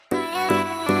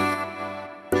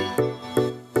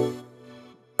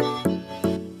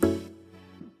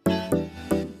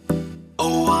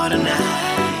Oh, what a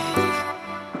night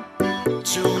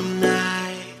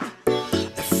tonight.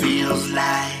 It feels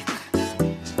like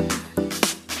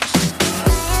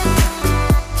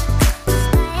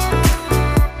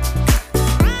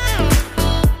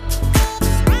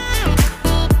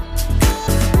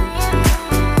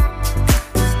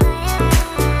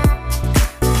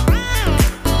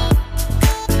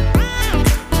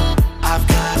I've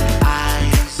got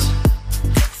eyes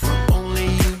for only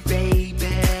you, baby,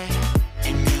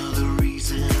 and you're the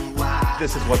reason why.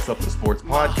 This is What's Up the Sports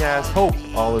Podcast. Hope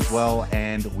all is well,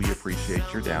 and we appreciate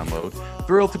your download.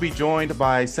 Thrilled to be joined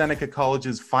by Seneca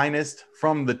College's finest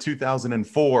from the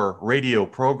 2004 radio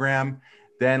program,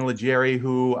 Dan Leggieri,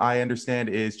 who I understand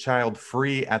is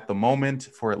child-free at the moment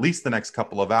for at least the next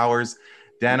couple of hours.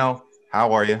 Dano,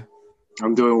 how are you?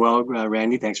 I'm doing well,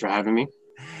 Randy. Thanks for having me.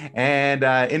 And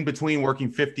in between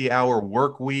working 50-hour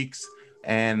work weeks,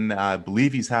 and I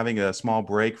believe he's having a small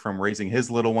break from raising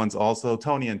his little ones also,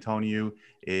 Tony Antoniou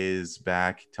is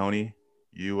back. Tony,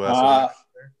 you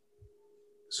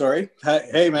Sorry.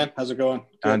 Hey, man. How's it going?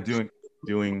 I'm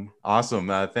doing awesome.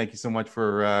 Thank you so much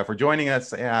for joining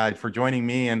us, for joining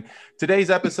me. And today's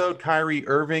episode, Kyrie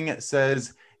Irving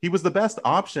says he was the best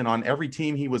option on every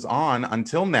team he was on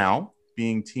until now,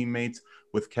 being teammates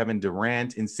with Kevin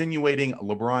Durant, insinuating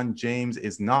LeBron James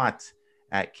is not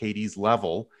at KD's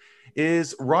level.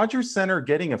 Is Rogers Center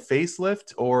getting a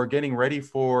facelift or getting ready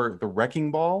for the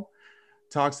wrecking ball?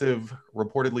 Talks have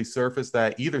reportedly surfaced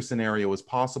that either scenario is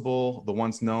possible. The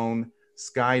once known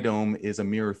Sky Dome is a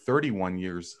mere 31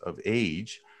 years of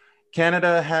age.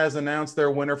 Canada has announced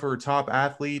their winner for top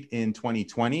athlete in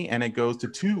 2020, and it goes to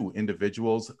two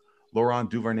individuals, Laurent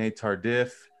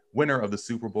Duvernay-Tardif, winner of the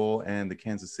Super Bowl, and the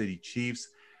Kansas City Chiefs.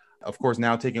 Of course,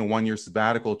 now taking a one-year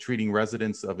sabbatical, treating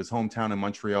residents of his hometown in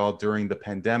Montreal during the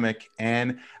pandemic.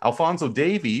 And Alphonso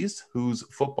Davies, whose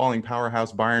footballing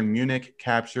powerhouse Bayern Munich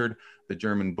captured the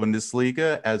German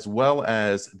Bundesliga, as well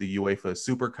as the UEFA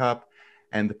Super Cup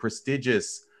and the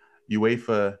prestigious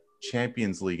UEFA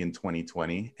Champions League in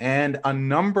 2020. And a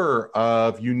number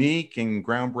of unique and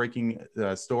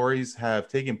groundbreaking stories have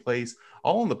taken place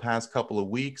all in the past couple of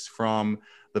weeks, from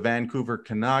the Vancouver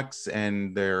Canucks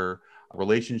and their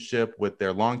relationship with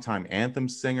their longtime anthem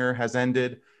singer has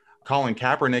ended. Colin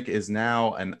Kaepernick is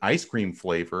now an ice cream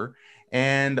flavor,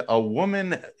 and a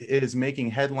woman is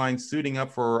making headlines suiting up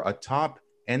for a top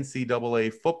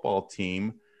NCAA football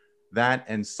team. That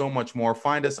and so much more.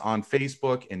 Find us on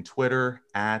Facebook and Twitter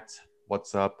at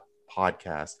What's Up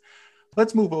Podcast.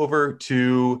 Let's move over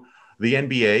to the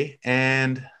NBA,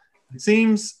 and it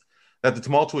seems that the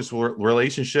tumultuous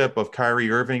relationship of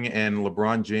Kyrie Irving and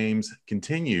LeBron James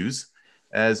continues.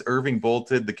 As Irving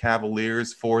bolted the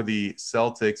Cavaliers for the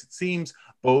Celtics, it seems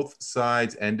both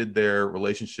sides ended their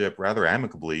relationship rather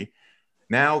amicably.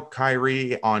 Now,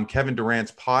 Kyrie on Kevin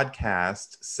Durant's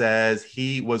podcast says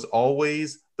he was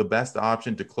always the best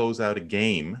option to close out a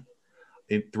game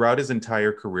throughout his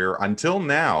entire career until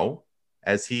now,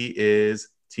 as he is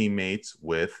teammates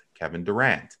with Kevin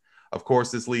Durant. Of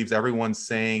course, this leaves everyone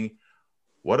saying,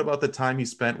 what about the time he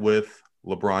spent with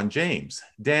LeBron James?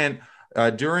 Dan,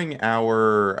 during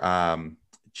our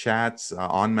chats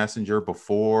on Messenger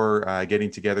before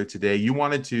getting together today, you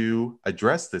wanted to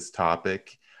address this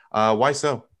topic. Why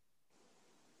so?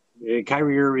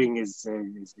 Kyrie Irving is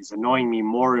annoying me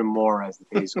more and more as the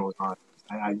days go on.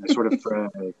 I sort of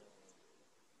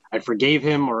I forgave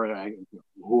him,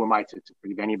 who am I to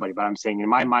forgive anybody? But I'm saying in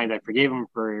my mind, I forgave him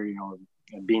for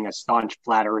being a staunch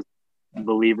flat Earth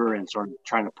believer and sort of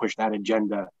trying to push that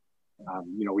agenda.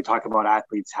 We talk about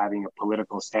athletes having a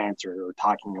political stance or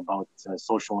talking about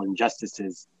social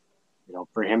injustices.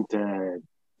 For him to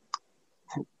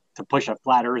push a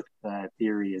flat Earth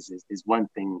theory is one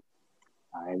thing,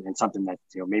 and something that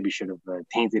maybe should have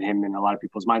tainted him in a lot of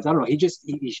people's minds. I don't know.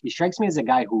 He strikes me as a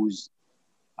guy who's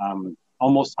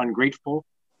almost ungrateful,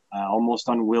 almost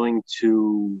unwilling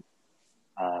to,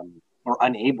 or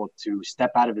unable to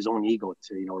step out of his own ego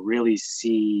to really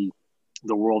see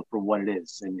the world for what it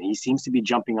is. And he seems to be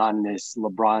jumping on this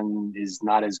LeBron is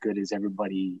not as good as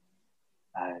everybody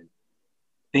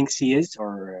thinks he is,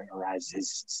 or as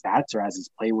his stats or as his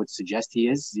play would suggest he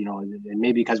is, and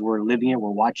maybe because we're living it, we're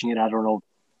watching it. I don't know.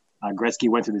 Gretzky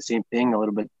went through the same thing, a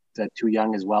little bit too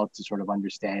young as well to sort of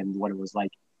understand what it was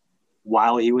like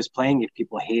while he was playing, if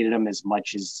people hated him as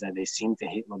much as they seem to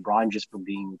hate LeBron just for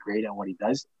being great at what he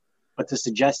does. But to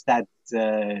suggest that,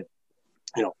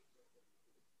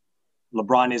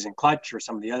 LeBron isn't clutch, or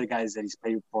some of the other guys that he's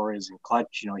played for isn't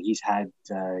clutch. He had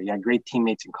great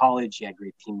teammates in college. He had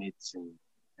great teammates in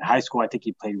in high school, I think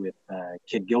he played with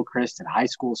Kid Gilchrist in high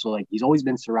school. So like he's always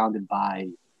been surrounded by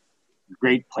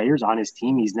great players on his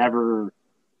team. He's never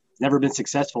been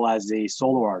successful as a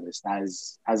solo artist,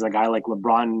 as a guy like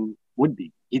LeBron would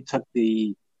be. He took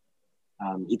the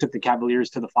Cavaliers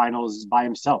to the finals by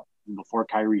himself before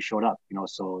Kyrie showed up.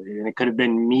 So and it could have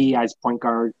been me as point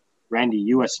guard, Randy,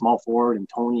 you as small forward, and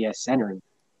Tony as center. And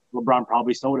LeBron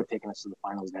probably still would have taken us to the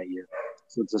finals that year.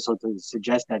 So to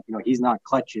suggest that he's not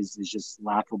clutch is just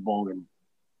laughable. And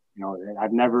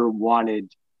I've never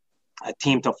wanted a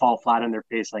team to fall flat on their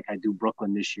face like I do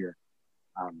Brooklyn this year.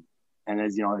 And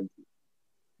as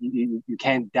you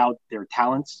can't doubt their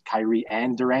talents, Kyrie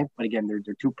and Durant. But again, they're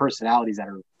two personalities that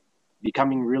are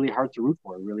becoming really hard to root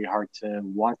for, really hard to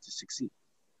want to succeed.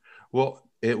 Well,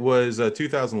 it was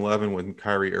 2011 when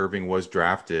Kyrie Irving was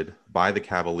drafted by the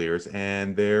Cavaliers,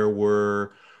 and there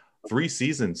were 3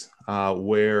 seasons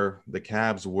where the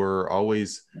Cavs were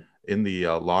always in the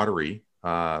lottery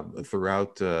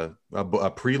throughout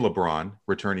pre-LeBron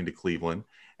returning to Cleveland.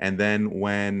 And then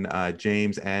when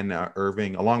James and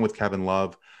Irving, along with Kevin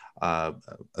Love,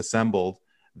 assembled,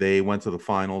 they went to the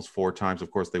finals 4 times.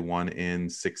 Of course, they won in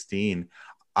 16.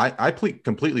 I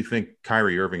completely think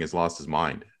Kyrie Irving has lost his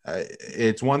mind.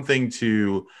 It's one thing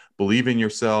to believe in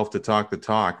yourself, to talk the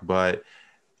talk, but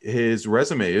his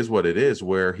resume is what it is,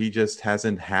 where he just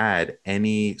hasn't had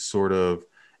any sort of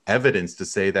evidence to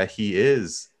say that he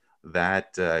is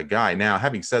that guy. Now,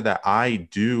 having said that, I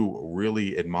do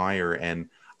really admire and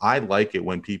I like it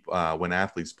when people, when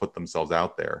athletes put themselves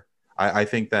out there. I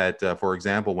think that, for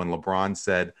example, when LeBron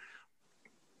said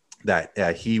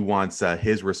that he wants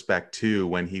his respect too,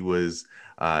 when he was,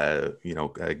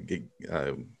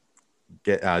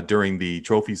 during the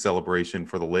trophy celebration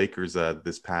for the Lakers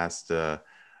this past, a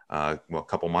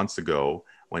couple months ago,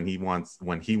 when he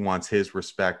wants his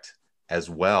respect as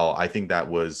well, I think that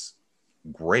was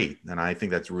great, and I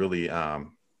think that's really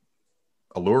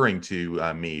alluring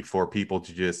to me, for people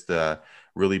to just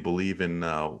really believe in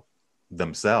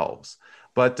themselves.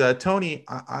 But Tony,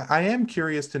 I am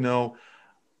curious to know,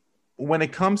 when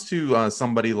it comes to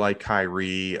somebody like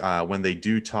Kyrie, when they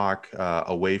do talk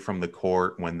away from the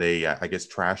court, when they, I guess,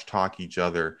 trash talk each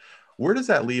other, where does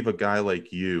that leave a guy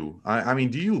like you? I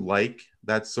mean, do you like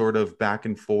that sort of back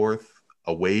and forth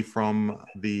away from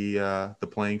the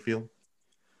playing field?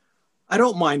 I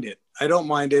don't mind it.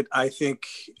 I think,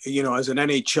 as an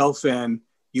NHL fan,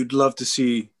 you'd love to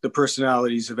see the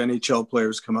personalities of NHL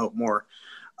players come out more.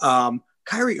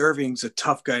 Kyrie Irving's a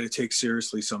tough guy to take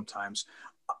seriously sometimes.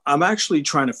 I'm actually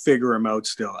trying to figure him out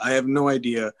still. I have no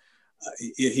idea.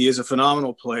 He is a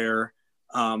phenomenal player.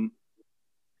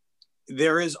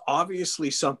 There is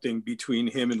obviously something between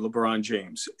him and LeBron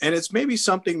James, and it's maybe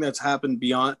something that's happened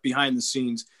behind the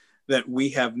scenes that we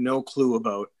have no clue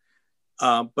about.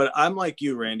 But I'm like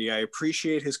you, Randy. I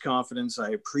appreciate his confidence.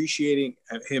 I appreciate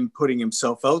him putting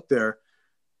himself out there.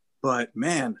 But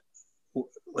man,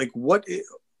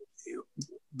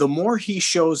 the more he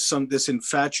shows this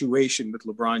infatuation with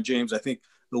LeBron James, I think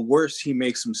the worse he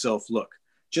makes himself look.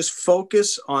 Just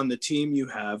focus on the team you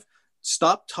have.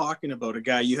 Stop talking about a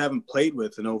guy you haven't played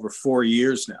with in over 4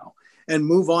 years now, and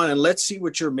move on, and let's see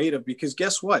what you're made of. Because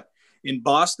guess what? In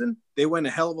Boston, they went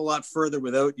a hell of a lot further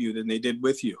without you than they did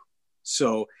with you.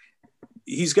 So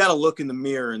he's got to look in the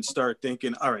mirror and start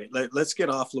thinking, all right, let's get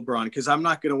off LeBron, because I'm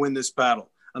not going to win this battle.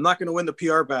 I'm not going to win the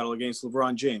PR battle against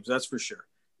LeBron James. That's for sure.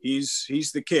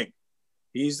 He's the king.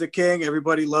 He's the king.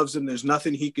 Everybody loves him. There's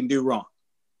nothing he can do wrong.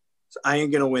 So I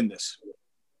ain't going to win this.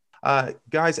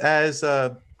 Guys, as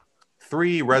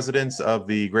 3 residents of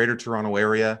the Greater Toronto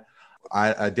Area,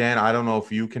 Dan, I don't know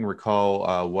if you can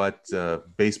recall what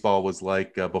baseball was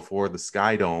like before the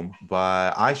Sky Dome,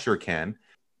 but I sure can.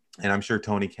 And I'm sure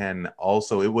Tony can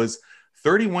also. It was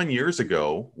 31 years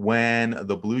ago when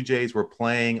the Blue Jays were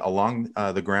playing along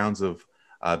the grounds of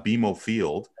BMO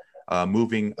Field,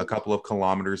 moving a couple of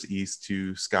kilometers east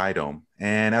to Sky Dome.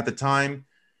 And at the time,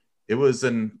 it was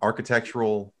an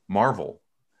architectural marvel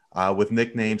with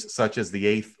nicknames such as the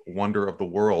 8th wonder of the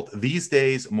world. These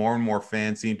days, more and more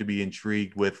fans seem to be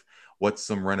intrigued with what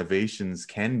some renovations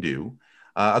can do.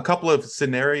 A couple of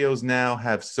scenarios now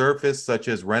have surfaced, such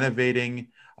as renovating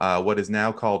what is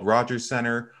now called Rogers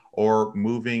Center, or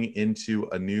moving into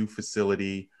a new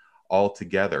facility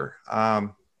altogether.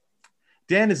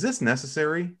 Dan, is this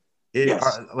necessary?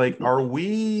 Yes.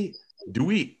 Do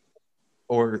we,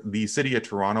 or the city of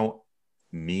Toronto,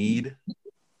 need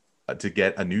to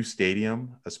get a new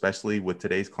stadium, especially with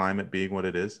today's climate being what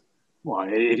it is? Well,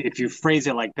 if you phrase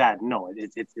it like that, no,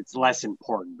 it's less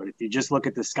important. But if you just look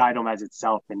at the Sky Dome as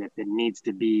itself, and if it needs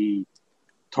to be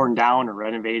torn down or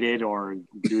renovated, or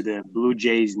do the Blue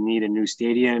Jays need a new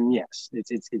stadium? Yes,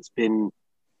 it's been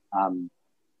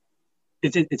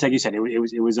it's like you said,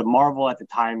 it was a marvel at the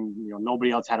time.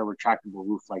 Nobody else had a retractable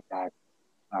roof like that.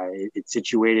 It's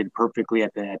situated perfectly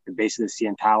at the base of the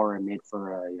CN Tower and made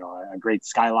for a great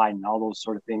skyline and all those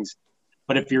sort of things.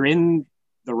 But if you're in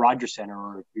the Rogers Center,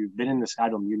 or if you've been in the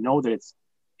Skydome, you know that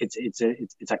it's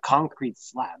a concrete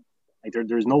slab. Like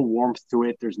there's no warmth to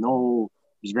it. There's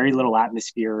very little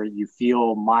atmosphere. You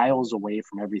feel miles away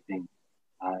from everything,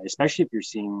 especially if you're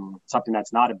seeing something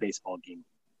that's not a baseball game.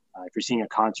 If you're seeing a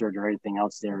concert or anything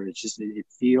else there, it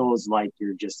feels like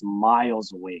you're just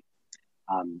miles away.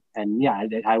 And yeah,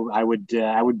 I would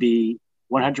be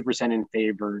 100% in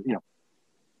favor,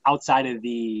 outside of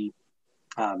the,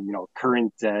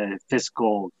 current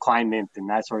fiscal climate and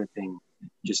that sort of thing,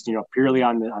 just, purely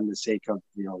on the sake of,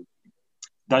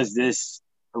 does this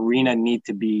arena need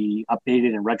to be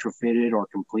updated and retrofitted or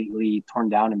completely torn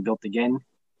down and built again?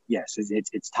 Yes,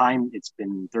 it's time. It's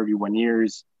been 31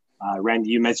 years. Randy,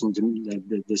 you mentioned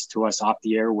this to us off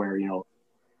the air, where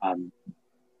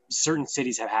certain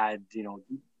cities have had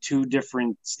 2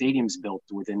 different stadiums built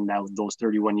within those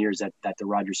 31 years that the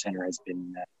Rogers Center has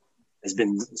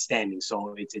been standing.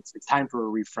 So it's time for a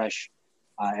refresh,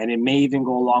 and it may even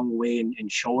go a long way in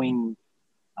showing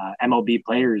MLB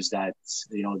players that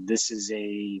this is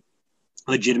a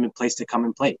legitimate place to come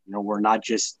and play. We're not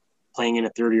just playing in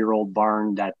a 30-year-old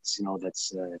barn that's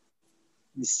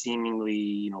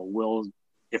seemingly will,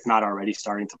 if not already,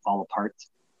 starting to fall apart.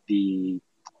 The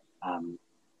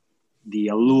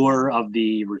allure of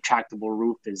the retractable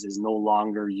roof is no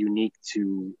longer unique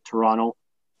to Toronto.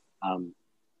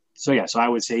 So I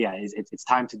would say it's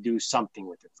time to do something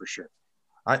with it for sure.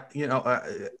 I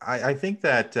think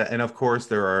that, and of course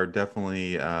there are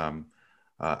definitely the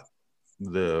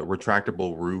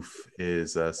retractable roof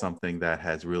is something that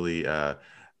has really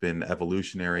been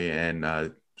evolutionary,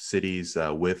 and cities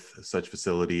with such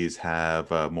facilities have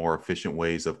more efficient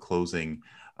ways of closing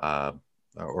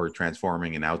or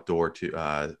transforming an outdoor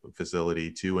facility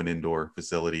to an indoor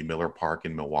facility. Miller Park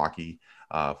in Milwaukee,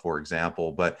 for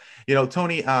example. But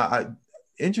Tony,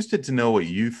 interested to know what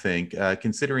you think,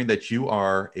 considering that you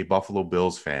are a Buffalo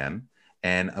Bills fan,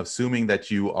 and assuming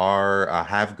that you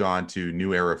have gone to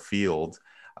New Era Field,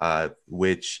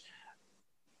 which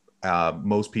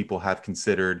most people have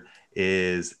considered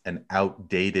is an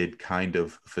outdated kind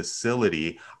of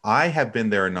facility. I have been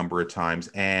there a number of times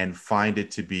and find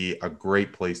it to be a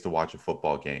great place to watch a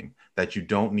football game, that you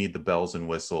don't need the bells and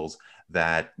whistles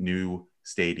that new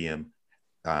stadium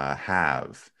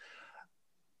have.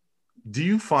 Do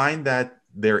you find that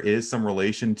there is some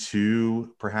relation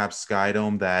to perhaps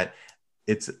Skydome, that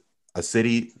it's a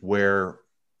city where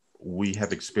we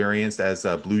have experienced as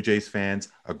Blue Jays fans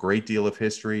a great deal of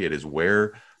history? It is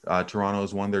where Toronto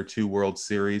has won their 2 World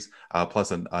Series,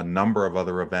 plus a number of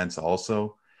other events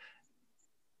also.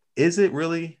 Is it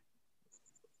really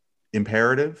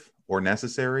imperative or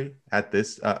necessary at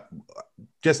this,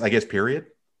 period?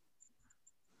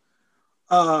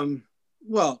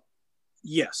 Well,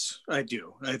 yes, I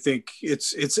do. I think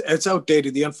it's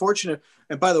outdated. The unfortunate,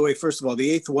 and by the way, first of all,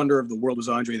 the 8th wonder of the world was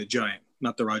Andre the Giant,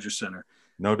 not the Rogers Center.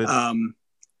 Noted.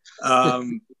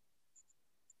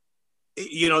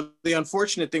 The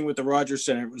unfortunate thing with the Rogers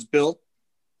Center, it was built.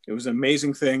 It was an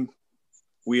amazing thing.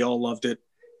 We all loved it.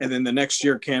 And then the next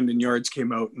year, Camden Yards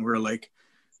came out, and we were like,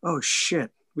 oh,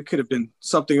 shit. We could have been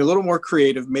something a little more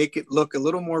creative, make it look a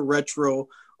little more retro,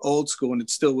 old school, and it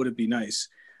still would be nice.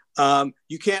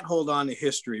 You can't hold on to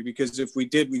history, because if we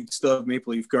did, we'd still have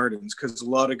Maple Leaf Gardens, because a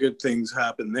lot of good things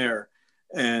happened there.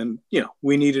 And,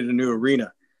 we needed a new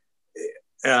arena.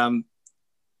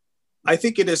 I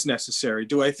think it is necessary.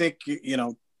 Do I think,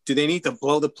 do they need to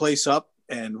blow the place up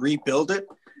and rebuild it?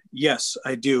 Yes,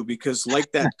 I do, because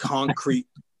like that concrete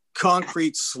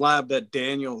slab that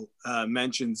Dan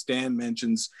mentions,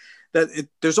 that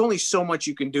there's only so much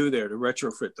you can do there to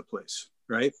retrofit the place,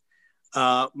 right?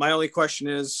 My only question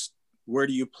is, where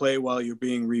do you play while you're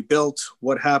being rebuilt?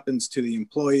 What happens to the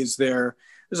employees there?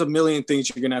 There's a million things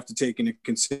you're going to have to take into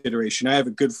consideration. I have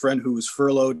a good friend who was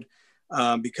furloughed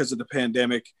because of the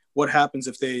pandemic. What happens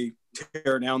if they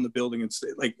tear down the building and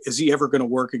is he ever going to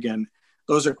work again?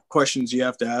 Those are questions you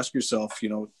have to ask yourself.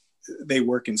 They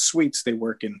work in suites, they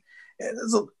work in,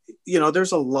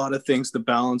 there's a lot of things to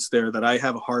balance there that I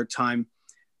have a hard time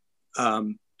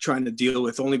trying to deal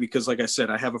with, only because, like I said,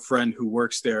 I have a friend who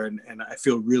works there, and I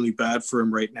feel really bad for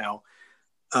him right now.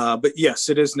 But yes,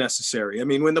 it is necessary. I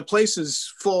mean, when the place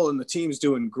is full and the team's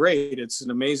doing great, it's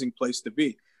an amazing place to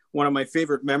be. One of my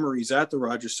favorite memories at the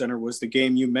Rogers Center was the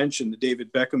game you mentioned, the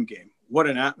David Beckham game. What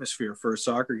an atmosphere for a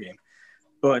soccer game.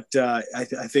 But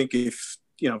I think if,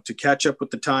 to catch up with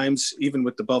the times, even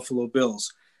with the Buffalo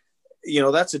Bills,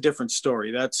 that's a different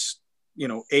story. That's,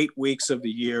 8 weeks of the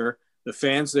year. The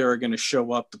fans there are going to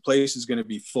show up. The place is going to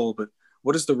be full. But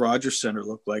what does the Rogers Center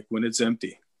look like when it's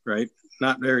empty, right?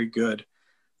 Not very good.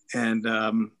 And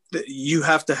you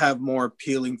have to have more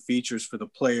appealing features for the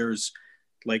players,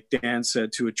 like Dan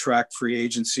said, to attract free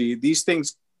agency. These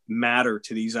things matter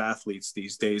to these athletes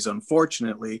these days,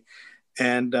 unfortunately.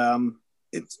 And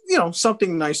it's,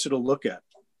 something nicer to look at.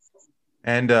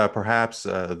 And perhaps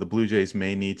the Blue Jays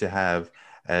may need to have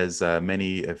as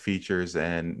many features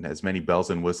and as many bells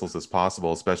and whistles as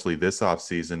possible, especially this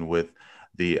offseason with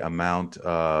the amount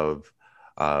of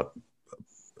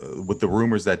with the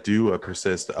rumors that do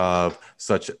persist of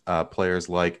such players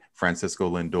like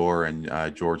Francisco Lindor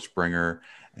and George Springer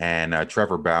and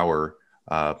Trevor Bauer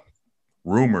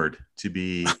rumored to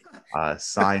be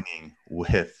signing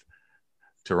with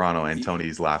Toronto. And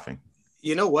Tony's laughing.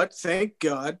 You know what? Thank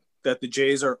God that the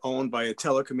Jays are owned by a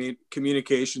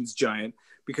telecommunications giant,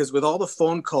 because with all the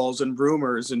phone calls and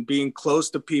rumors and being close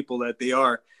to people that they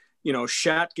are,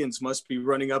 Shatkins must be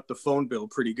running up the phone bill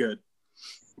pretty good.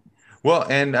 Well,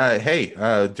 and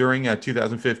during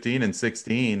 2015 and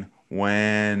 16,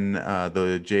 when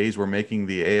the Jays were making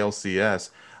the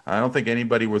ALCS, I don't think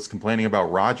anybody was complaining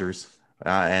about Rogers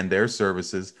and their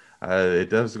services. It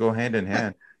does go hand in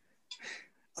hand.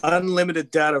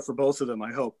 Unlimited data for both of them,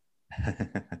 I hope.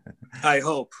 I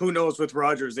hope. Who knows with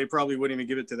Rogers? They probably wouldn't even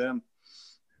give it to them.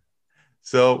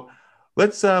 So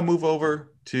let's move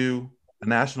over to the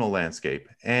national landscape.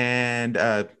 And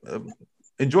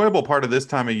enjoyable part of this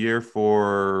time of year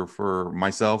for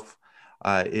myself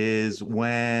is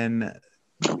when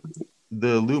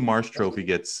the Lou Marsh Trophy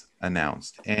gets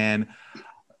announced. And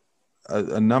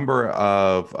a number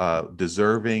of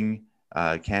deserving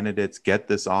candidates get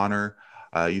this honor.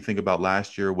 You think about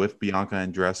last year with Bianca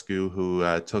Andreescu,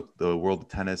 who took the world of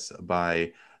tennis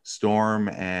by storm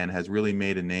and has really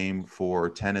made a name for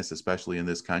tennis, especially in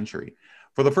this country.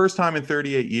 For the first time in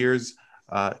 38 years,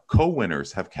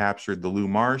 co-winners have captured the Lou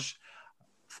Marsh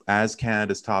as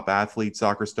Canada's top athlete.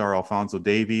 Soccer star Alphonso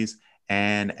Davies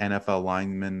and NFL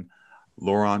lineman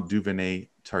Laurent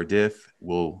Duvernay-Tardif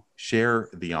will share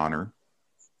the honor.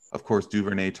 Of course,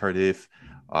 Duvernay-Tardif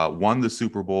won the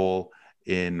Super Bowl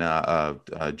in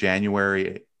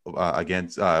January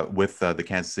against with the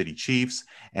Kansas City Chiefs,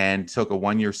 and took a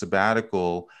one-year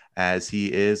sabbatical as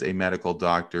he is a medical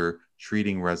doctor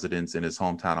treating residents in his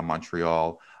hometown of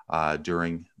Montreal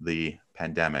during the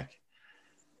pandemic.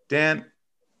 Dan,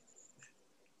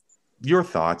 your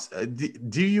thoughts?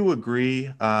 Do you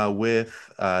agree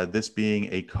with this being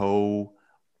a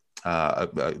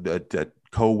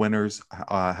co-winners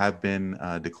have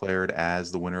been declared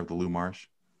as the winner of the Lou Marsh?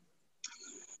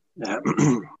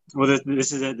 Well,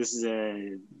 this is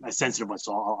a sensitive one,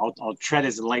 so I'll tread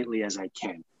as lightly as I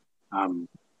can.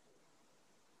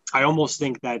 I almost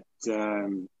think that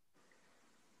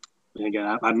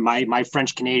again, my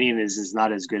French Canadian is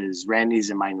not as good as Randy's,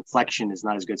 and my inflection is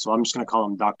not as good. So I'm just going to call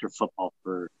him Dr. Football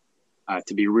for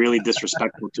to be really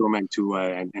disrespectful to him and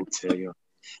to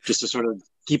just to sort of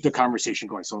keep the conversation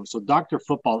going. So Dr.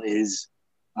 Football is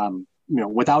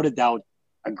without a doubt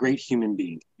a great human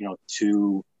being.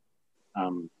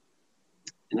 And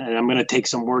I'm going to take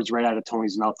some words right out of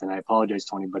Tony's mouth, and I apologize,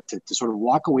 Tony, but to sort of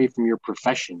walk away from your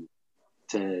profession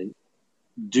to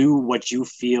do what you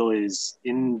feel is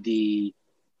in the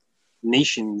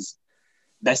nation's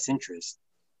best interest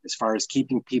as far as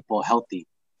keeping people healthy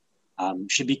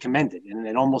should be commended. And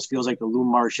it almost feels like the Lou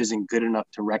Marsh isn't good enough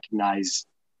to recognize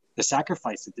the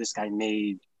sacrifice that this guy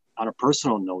made on a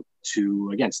personal note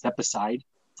to, again, step aside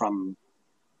from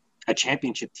a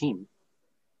championship team,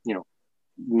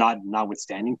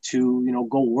 notwithstanding, to,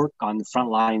 go work on the front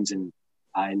lines and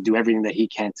do everything that he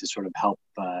can to sort of help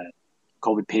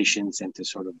COVID patients and to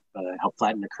sort of help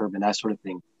flatten the curve and that sort of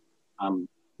thing.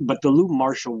 But the Lou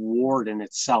Marsh Award in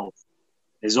itself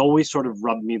has always sort of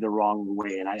rubbed me the wrong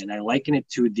way. And I liken it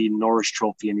to the Norris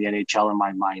Trophy in the NHL in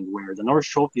my mind, where the Norris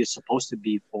Trophy is supposed to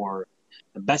be for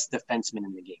the best defenseman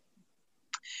in the game.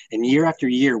 And year after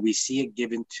year, we see it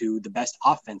given to the best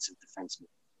offensive defenseman,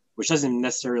 which doesn't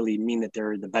necessarily mean that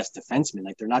they're the best defenseman.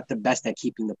 Like, they're not the best at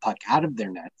keeping the puck out of their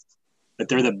net, but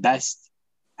they're the best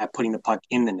at putting the puck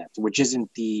in the net, which isn't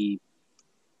the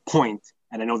point.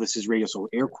 And I know this is radio, so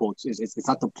air quotes, it's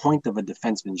not the point of a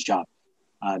defenseman's job.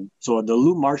 So the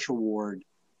Lou Marsh Award,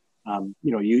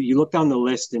 you look down the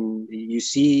list and you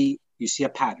see a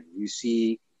pattern. You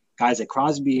see guys like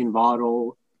Crosby and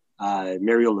Votto,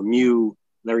 Mario Lemieux,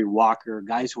 Larry Walker,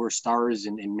 guys who are stars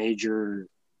in major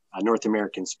North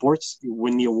American sports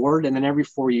win the award. And then every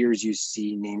 4 years you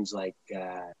see names like,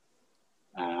 I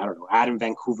don't know, Adam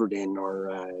Van Hooverden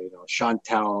or,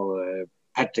 Chantal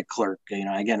Petitclerc.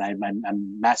 Again,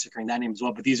 I'm massacring that name as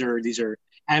well, but these are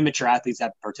amateur athletes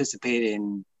that participate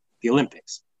in the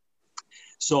Olympics.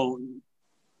 So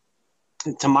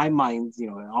to my mind,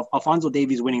 Alfonso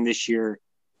Davies winning this year,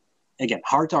 again,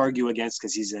 hard to argue against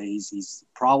because he's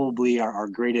probably our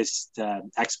greatest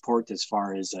export as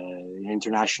far as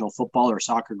international football or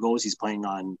soccer goes. He's playing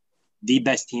on the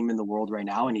best team in the world right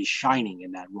now, and he's shining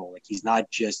in that role. Like, he's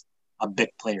not just a big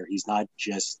player. He's not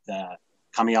just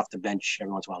coming off the bench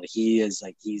every once in a while. He is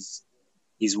like he's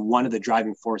one of the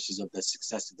driving forces of the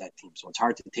success of that team. So it's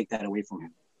hard to take that away from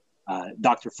him.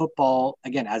 Dr. Football,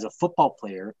 again, as a football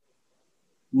player,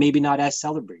 maybe not as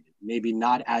celebrated, maybe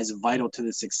not as vital to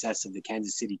the success of the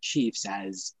Kansas City Chiefs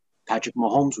as Patrick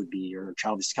Mahomes would be, or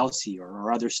Travis Kelce,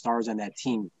 or other stars on that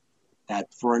team. That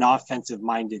for an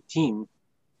offensive-minded team,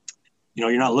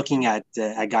 you're not looking at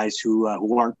guys who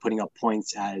aren't putting up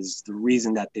points as the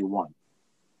reason that they won.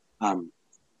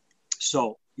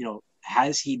 So,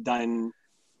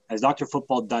 has Dr.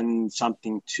 Football done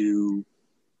something to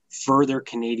further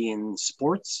Canadian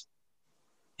sports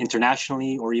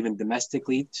internationally or even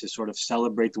domestically to sort of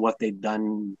celebrate what they've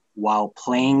done while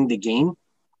playing the game?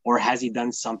 Or has he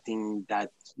done something that,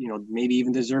 maybe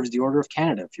even deserves the Order of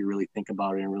Canada, if you really think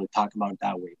about it and really talk about it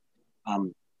that way?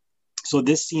 So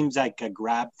this seems like a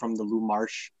grab from the Lou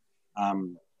Marsh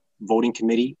voting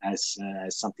committee as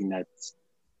something that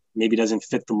maybe doesn't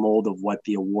fit the mold of what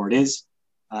the award is.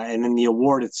 And then the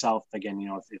award itself, again,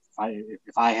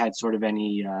 if I had sort of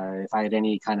any, if I had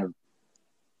any kind of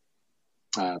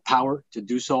power to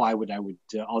do so, I would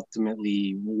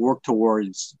ultimately work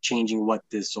towards changing what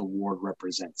this award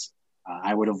represents.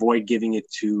 I would avoid giving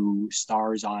it to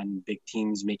stars on big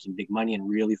teams making big money and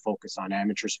really focus on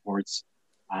amateur sports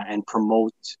and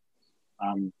promote,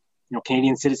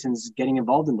 Canadian citizens getting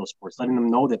involved in those sports, letting them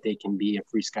know that they can be a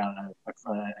a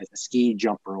ski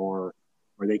jumper, or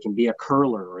they can be a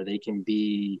curler, or they can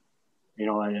be,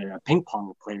 a ping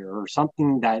pong player, or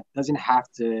something that doesn't have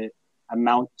to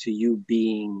amount to you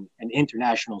being an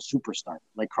international superstar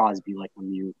like Crosby, like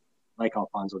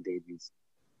Alfonso Davies.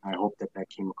 I hope that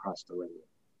came across the radio.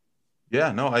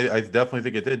 Yeah, no, I definitely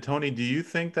think it did. Tony, do you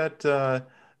think that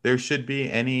there should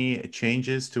be any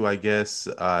changes to, I guess,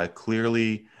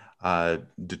 clearly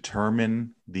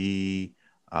determine the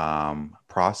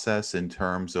process in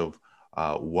terms of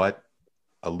what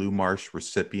a Lou Marsh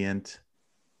recipient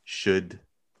should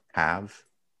have?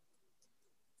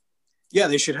 Yeah,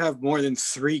 they should have more than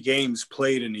 3 games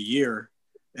played in a year.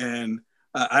 And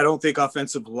I don't think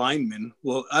offensive linemen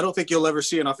I don't think you'll ever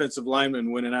see an offensive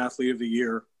lineman win an athlete of the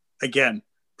year again.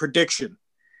 Prediction.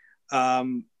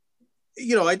 I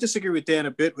disagree with Dan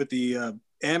a bit with the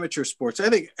amateur sports. I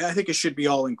think it should be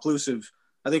all inclusive.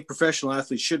 I think professional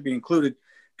athletes should be included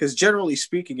because, generally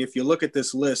speaking, if you look at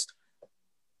this list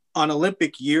on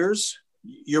Olympic years,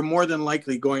 you're more than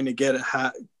likely going to get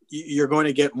you're going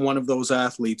to get one of those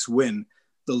athletes win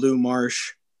the Lou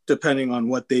Marsh, depending on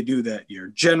what they do that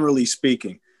year. Generally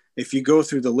speaking, if you go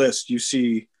through the list, you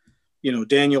see,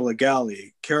 Daniel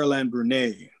Legali, Caroline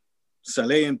Brunet,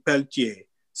 Salahin Pelletier.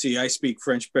 See, I speak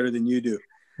French better than you do.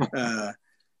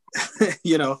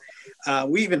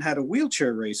 We even had a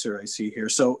wheelchair racer I see here.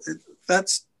 So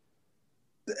that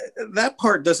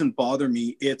part doesn't bother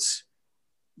me. It's,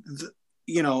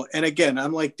 and again,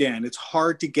 I'm like Dan, it's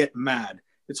hard to get mad.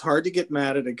 It's hard to get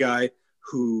mad at a guy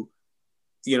who,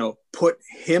 put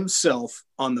himself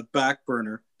on the back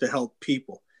burner to help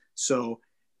people. So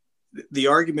the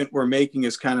argument we're making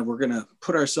is kind of, we're going to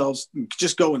put ourselves,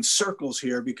 just go in circles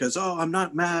here because, I'm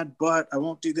not mad, but I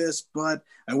won't do this, but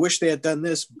I wish they had done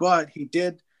this, but he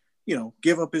did,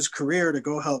 give up his career to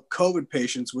go help COVID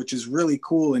patients, which is really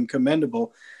cool and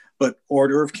commendable. But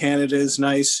Order of Canada is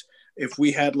nice. If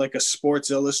we had like a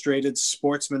Sports Illustrated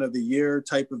Sportsman of the Year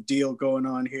type of deal going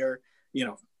on here,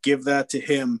 give that to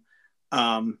him.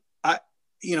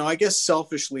 I guess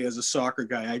selfishly as a soccer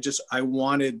guy, I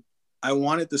wanted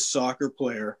the soccer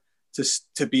player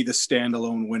to be the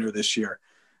standalone winner this year.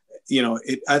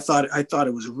 I thought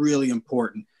it was really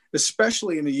important,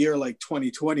 especially in a year like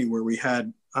 2020 where we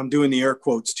had, I'm doing the air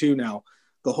quotes too now,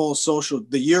 the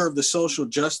year of the social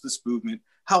justice movement.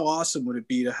 How awesome would it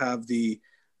be to have the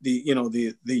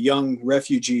young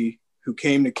refugee who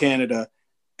came to Canada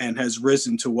and has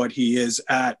risen to what he is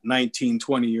at 19,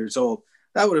 20 years old?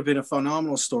 That would have been a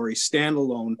phenomenal story,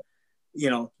 standalone.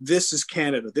 This is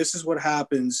Canada. This is what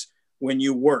happens when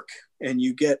you work and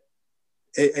you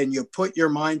put your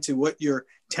mind to what you're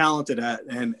talented at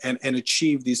and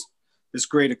achieve this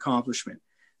great accomplishment.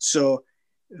 So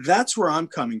that's where I'm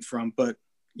coming from. But,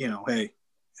 hey,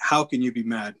 how can you be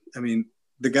mad? I mean,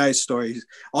 the guy's story.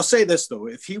 I'll say this, though.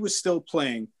 If he was still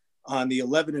playing on the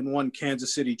 11-1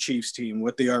 Kansas City Chiefs team,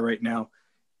 what they are right now,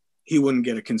 he wouldn't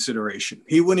get a consideration.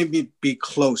 He wouldn't be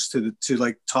close to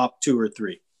like top 2 or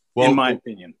 3, in my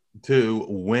opinion. To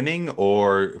winning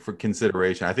or for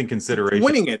consideration? I think consideration.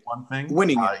 Winning it. One thing.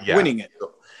 Winning it. Yeah. Winning it.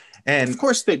 And of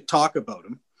course, they'd talk about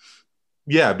him.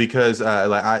 Yeah, because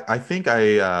I think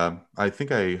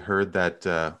I heard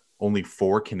that only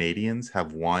 4 Canadians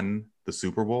have won the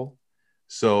Super Bowl.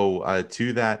 So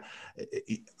to that,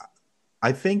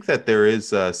 I think that there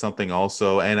is something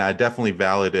also, and definitely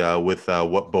valid with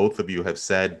what both of you have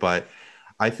said. But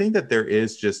I think that there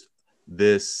is just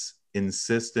this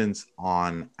insistence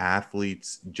on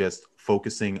athletes just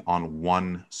focusing on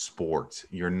one sport.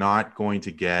 You're not going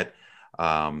to get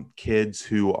kids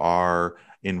who are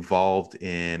involved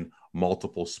in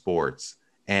multiple sports.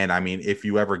 And I mean, if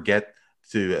you ever get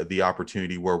to the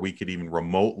opportunity where we could even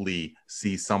remotely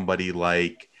see somebody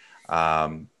like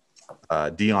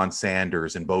Deion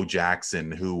Sanders and Bo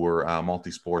Jackson, who were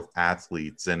multi-sport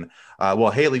athletes, and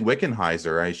Haley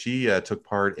Wickenheiser, she took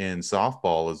part in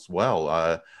softball as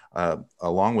well,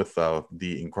 along with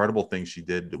the incredible things she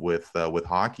did with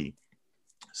hockey.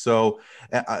 So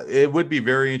it would be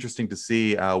very interesting to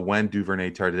see when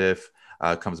Duvernay Tardif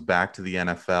comes back to the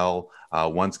NFL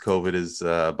once COVID is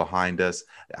behind us,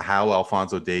 how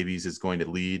Alphonso Davies is going to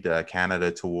lead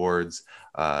Canada towards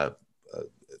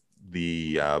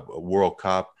the World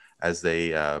Cup as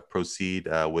they proceed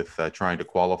with trying to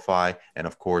qualify. And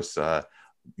of course,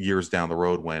 years down the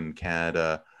road when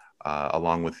Canada,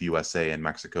 along with USA and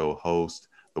Mexico, host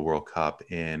the World Cup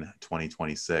in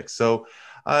 2026. So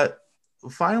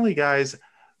finally, guys,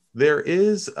 there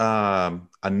is a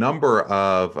number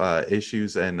of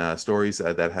issues and stories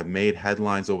that have made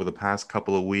headlines over the past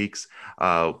couple of weeks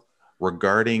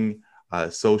regarding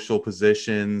social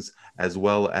positions, as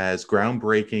well as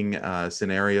groundbreaking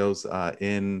scenarios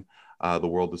in the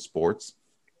world of sports.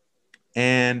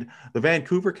 And the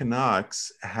Vancouver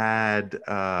Canucks had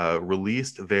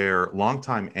released their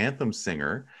longtime anthem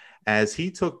singer as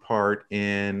he took part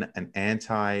in an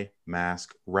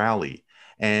anti-mask rally.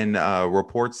 And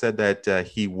reports said that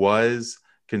he was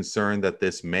concerned that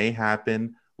this may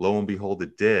happen. Lo and behold,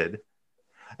 it did.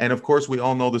 And of course, we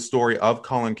all know the story of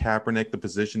Colin Kaepernick, the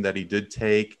position that he did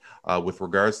take with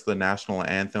regards to the national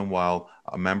anthem while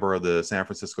a member of the San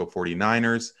Francisco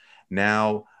 49ers.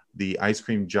 Now, the ice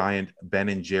cream giant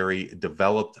Ben & Jerry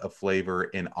developed a flavor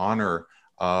in honor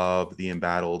of the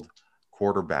embattled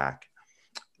quarterback.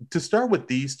 To start with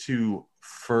these two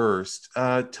first,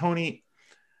 Tony,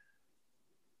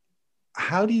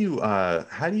 how do you, I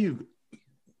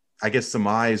guess,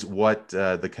 surmise what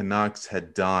the Canucks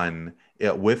had done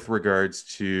with regards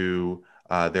to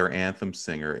their anthem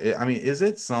singer? I mean, is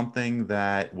it something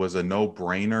that was a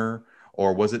no-brainer,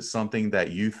 or was it something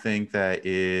that you think that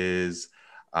is,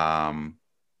 I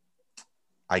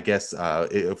guess,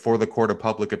 for the court of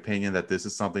public opinion, that this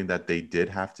is something that they did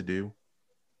have to do?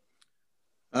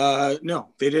 No,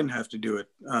 they didn't have to do it.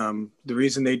 The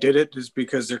reason they did it is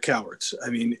because they're cowards. I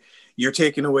mean, you're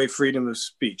taking away freedom of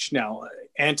speech. Now,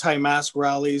 anti-mask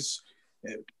rallies,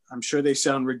 I'm sure they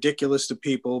sound ridiculous to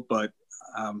people, but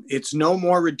it's no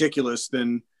more ridiculous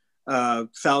than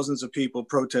thousands of people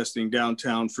protesting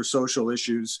downtown for social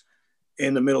issues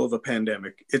in the middle of a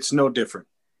pandemic. It's no different.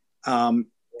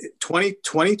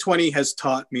 2020 has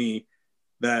taught me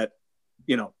that,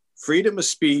 freedom of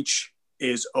speech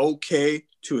is okay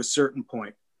to a certain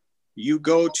point. You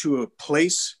go to a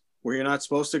place where you're not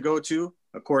supposed to go to,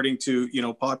 according to,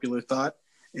 popular thought,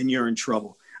 and you're in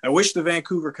trouble. I wish the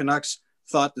Vancouver Canucks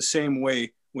thought the same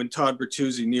way when Todd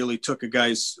Bertuzzi nearly took a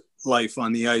guy's life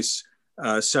on the ice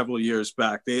several years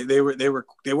back. They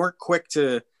weren't quick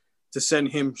to send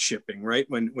him shipping, right?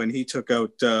 When he took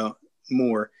out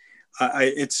Moore.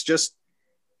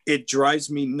 It drives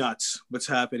me nuts what's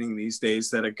happening these days,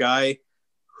 that a guy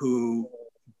who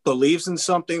believes in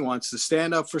something, wants to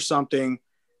stand up for something,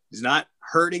 is not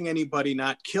hurting anybody,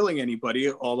 not killing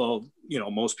anybody, although,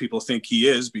 most people think he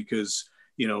is, because,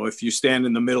 if you stand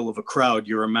in the middle of a crowd,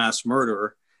 you're a mass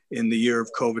murderer in the year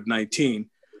of COVID-19.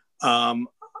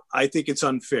 I think it's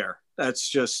unfair. That's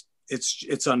just,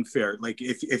 it's unfair. Like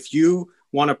if you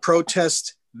want to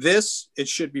protest this, it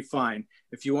should be fine.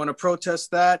 If you want to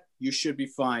protest that, you should be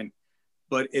fine.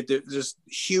 But there's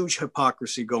huge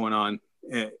hypocrisy going on.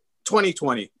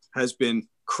 2020 has been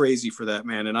crazy for that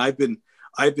man. And I've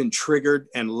been triggered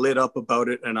and lit up about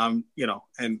it. And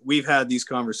and we've had these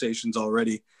conversations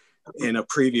already in a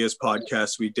previous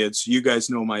podcast we did. So you guys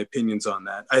know my opinions on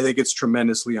that. I think it's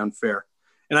tremendously unfair.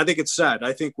 And I think it's sad.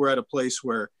 I think we're at a place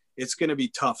where it's going to be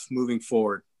tough moving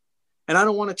forward. And I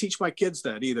don't want to teach my kids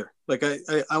that either. Like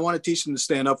I want to teach them to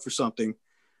stand up for something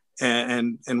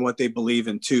and what they believe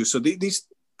in too. So this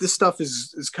stuff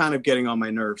is kind of getting on my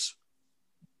nerves.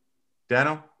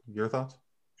 Dano, your thoughts?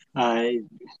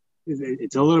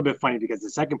 It's a little bit funny because the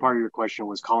second part of your question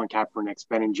was Colin Kaepernick's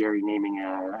Ben and Jerry naming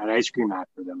an ice cream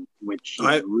after them, which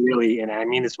really, and I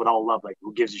mean this with all love, like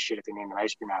who gives a shit if they name an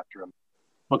ice cream after him?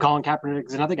 But Colin Kaepernick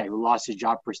is another guy who lost his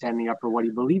job for standing up for what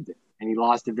he believed in, and he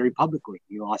lost it very publicly.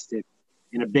 He lost it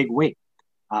in a big way.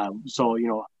 So, you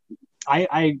know,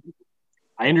 I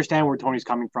understand where Tony's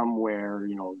coming from, where,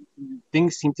 you know,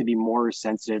 things seem to be more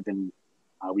sensitive and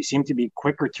we seem to be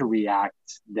quicker to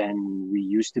react than we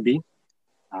used to be.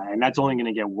 And that's only going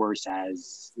to get worse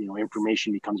as, you know,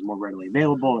 information becomes more readily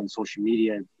available and social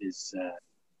media is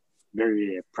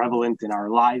very prevalent in our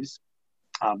lives.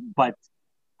 But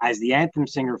as the anthem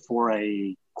singer for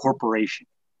a corporation,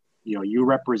 you know, you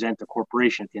represent a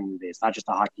corporation at the end of the day. It's not just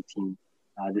a hockey team.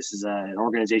 This is an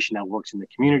organization that works in the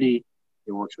community.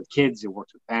 It works with kids. It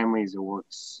works with families. It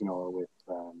works, you know, with,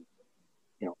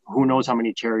 you know, who knows how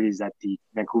many charities that the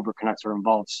Vancouver Canucks are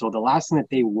involved. So the last thing that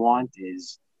they want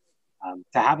is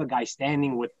to have a guy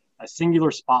standing with a singular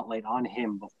spotlight on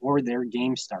him before their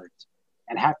game starts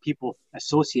and have people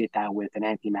associate that with an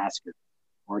anti-masker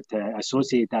or to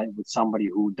associate that with somebody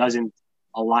who doesn't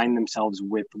align themselves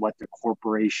with what the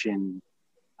corporation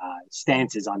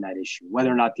stance is on that issue,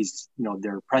 whether or not these, you know,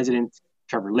 their president,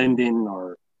 Trevor Linden,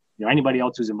 or, you know, anybody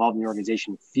else who's involved in the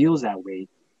organization feels that way.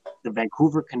 The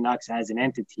Vancouver Canucks as an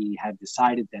entity have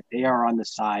decided that they are on the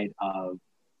side of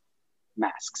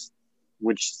masks,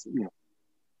 which, you know,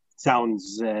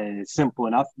 sounds simple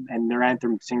enough. And their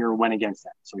anthem singer went against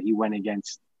that. So he went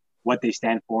against what they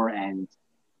stand for. And,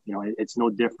 you know, it's no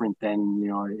different than, you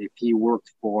know, if he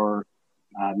worked for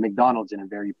McDonald's in a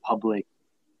very public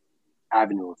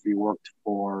avenue, if he worked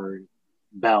for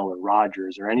Bell or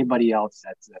Rogers or anybody else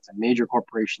that's a major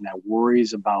corporation that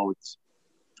worries about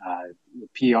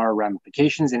PR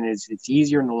ramifications, and it's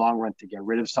easier in the long run to get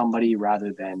rid of somebody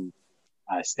rather than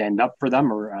stand up for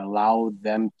them or allow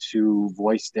them to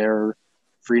voice their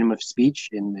freedom of speech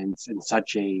in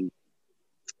such a, you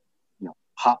know,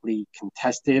 hotly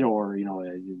contested or, you know,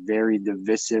 a very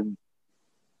divisive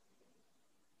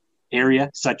area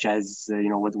such as, you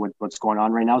know, what's going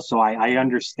on right now. So I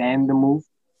understand the move.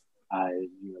 You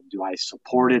know, do I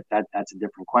support it? That's a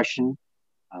different question.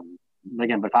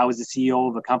 Again, but if I was the CEO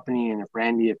of a company, and if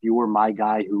Randy, if you were my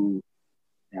guy who,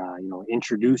 you know,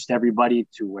 introduced everybody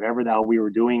to whatever the hell we were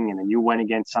doing, and then you went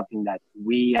against something that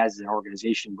we as an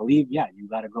organization believe, yeah, you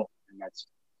got to go. And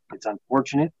it's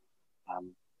unfortunate.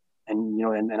 And, you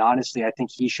know, and honestly, I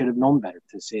think he should have known better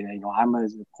to say that, you know, I'm a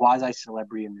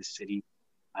quasi-celebrity in this city,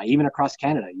 even across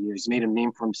Canada. He's made a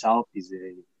name for himself.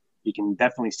 He can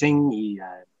definitely sing. He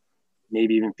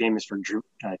maybe even famous for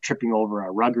tripping over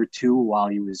a rug or two while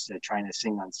he was trying to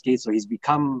sing on skates. So he's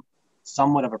become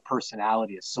somewhat of a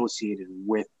personality associated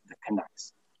with the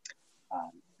Canucks.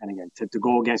 And again, to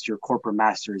go against your corporate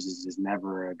masters is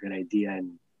never a good idea.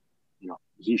 And, you know,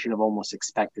 he should have almost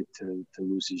expected to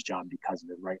lose his job because of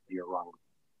it, rightly or wrongly.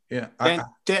 Yeah.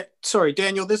 Sorry,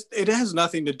 Daniel, it has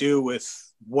nothing to do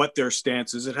with what their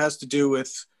stance is. It has to do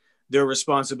with their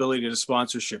responsibility to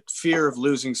sponsorship, fear of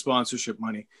losing sponsorship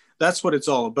money. That's what it's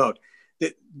all about.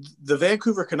 The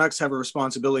Vancouver Canucks have a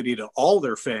responsibility to all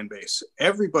their fan base,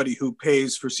 everybody who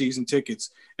pays for season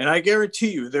tickets. And I guarantee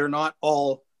you, they're not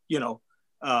all, you know,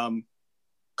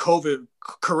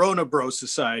 Corona Bro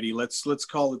Society. Let's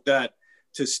call it that,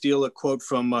 to steal a quote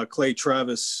from Clay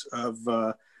Travis of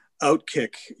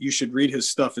Outkick. You should read his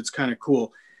stuff. It's kind of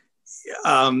cool.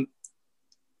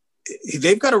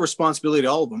 They've got a responsibility to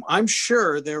all of them. I'm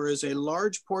sure there is a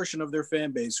large portion of their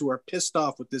fan base who are pissed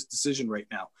off with this decision right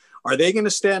now. Are they going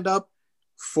to stand up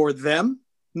for them?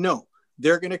 No,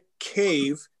 they're going to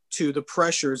cave to the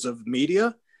pressures of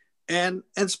media and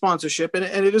sponsorship. And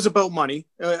it is about money.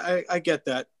 I get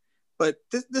that. But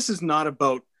this is not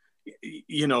about,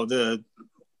 you know, the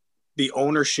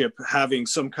ownership having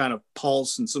some kind of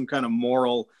pulse and some kind of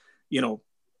moral, you know,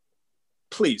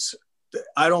 please.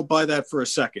 I don't buy that for a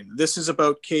second. This is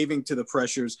about caving to the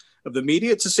pressures of the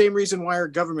media. It's the same reason why our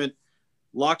government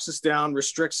locks us down,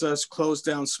 restricts us, closed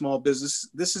down small business.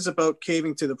 This is about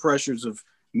caving to the pressures of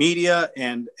media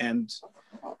and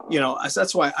you know,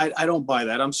 that's why I don't buy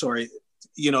that. I'm sorry.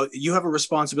 You know, you have a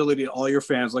responsibility to all your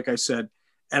fans, like I said,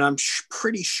 and I'm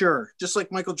pretty sure, just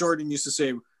like Michael Jordan used to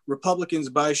say, Republicans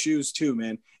buy shoes too,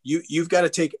 man. You've got to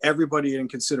take everybody in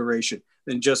consideration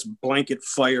than just blanket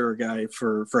fire a guy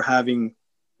for having,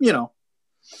 you know,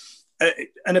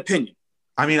 an opinion.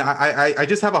 I mean, I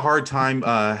just have a hard time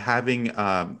having.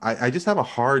 I just have a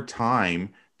hard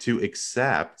time to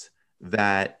accept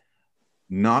that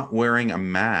not wearing a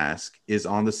mask is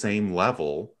on the same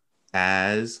level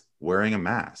as wearing a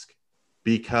mask,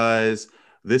 because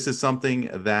this is something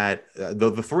that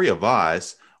the three of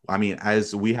us, I mean,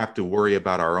 as we have to worry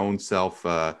about our own self,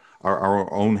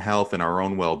 our own health and our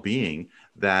own well-being,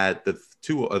 that the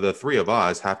three of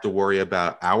us have to worry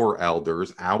about our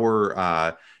elders,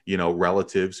 our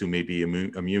relatives who may be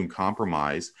immune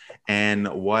compromised, and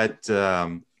what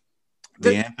the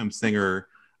anthem singer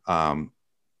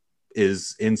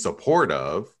is in support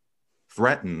of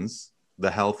threatens the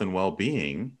health and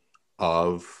well-being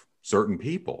of certain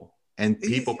people and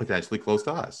people potentially close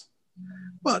to us.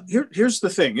 Well, here's the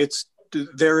thing.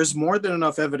 There is more than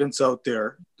enough evidence out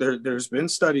there. There's been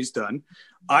studies done.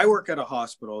 I work at a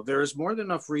hospital. There is more than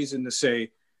enough reason to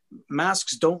say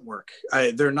masks don't work.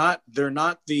 They're not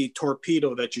the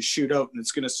torpedo that you shoot out and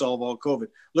it's going to solve all COVID.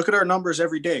 Look at our numbers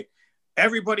every day.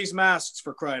 Everybody's masks,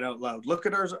 for crying out loud. Look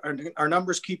at our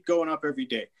numbers keep going up every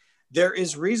day. There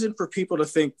is reason for people to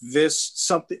think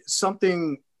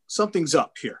something's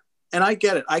up here. And I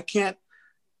get it. I can't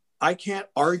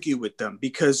argue with them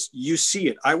because you see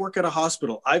it. I work at a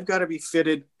hospital. I've got to be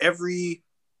fitted every,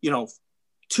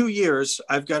 2 years.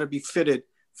 I've got to be fitted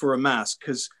for a mask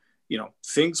because,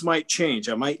 things might change.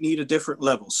 I might need a different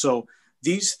level. So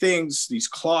these things, these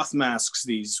cloth masks,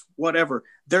 these whatever,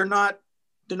 they're not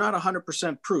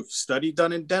 100% proof. Study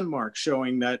done in Denmark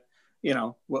showing that,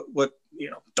 what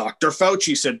Dr.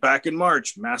 Fauci said back in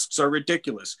March, masks are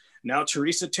ridiculous. Now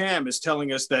Theresa Tam is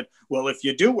telling us that, well, if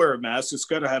you do wear a mask, it's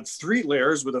got to have 3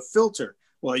 layers with a filter.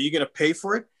 Well, are you going to pay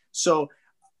for it? So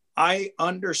I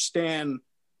understand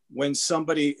when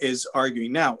somebody is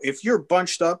arguing. Now, if you're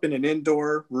bunched up in an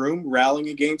indoor room rallying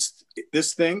against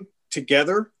this thing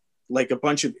together, like a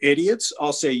bunch of idiots,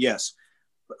 I'll say yes.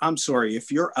 But I'm sorry, if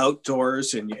you're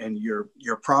outdoors and you're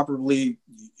properly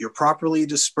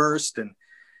dispersed, and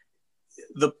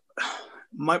the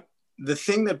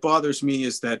thing that bothers me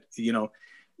is that,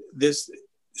 this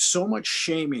so much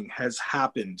shaming has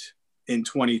happened in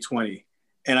 2020.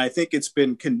 And I think it's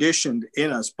been conditioned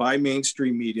in us by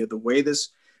mainstream media, the way this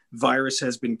virus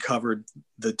has been covered,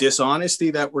 the dishonesty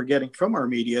that we're getting from our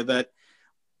media, that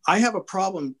I have a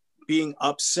problem being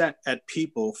upset at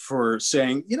people for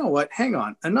saying, you know what, hang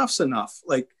on, enough's enough.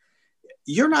 Like,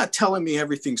 you're not telling me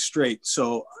everything straight.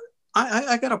 So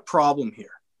I got a problem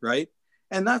here, right?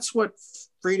 And that's what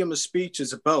freedom of speech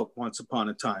is about once upon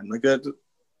a time. Like,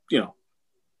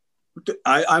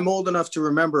 I'm old enough to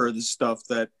remember the stuff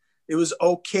that it was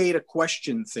okay to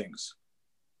question things,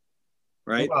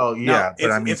 right? Well, yeah, now,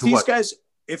 but I mean,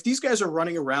 if these guys are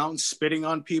running around spitting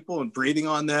on people and breathing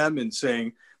on them and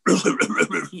saying,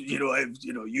 you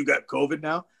got COVID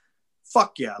now,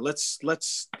 fuck yeah, let's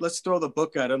throw the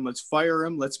book at him, let's fire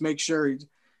him, let's make sure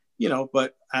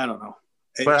but I don't know.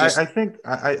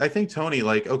 I think Tony,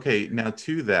 like, okay, now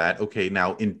to that, okay,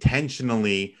 now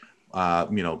intentionally,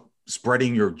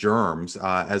 spreading your germs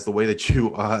as the way that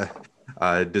you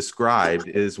described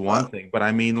is one thing, but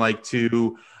I mean, like,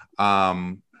 to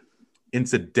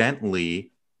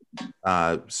incidentally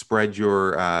spread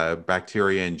your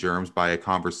bacteria and germs by a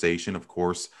conversation, of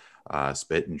course,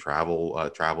 spit and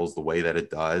travels the way that it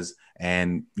does,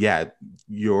 and yeah,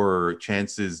 your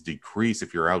chances decrease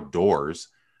if you're outdoors.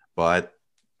 But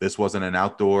this wasn't an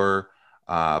outdoor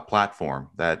platform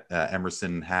that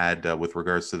Emerson had with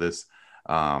regards to this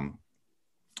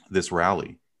this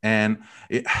rally. And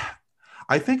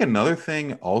I think another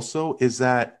thing also is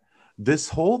that this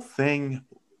whole thing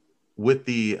with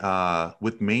the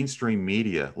with mainstream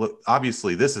media. Look,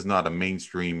 obviously, this is not a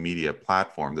mainstream media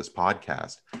platform, this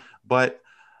podcast, but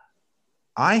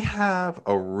I have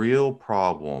a real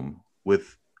problem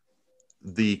with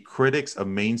the critics of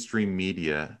mainstream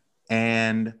media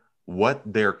and what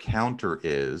their counter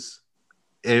is.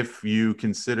 If you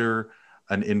consider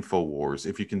an InfoWars,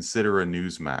 if you consider a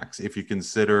Newsmax, if you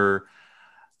consider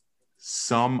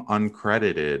some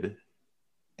uncredited,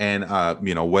 and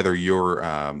whether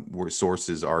your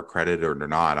sources are credited or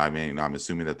not, I mean, I'm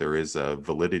assuming that there is a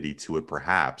validity to it,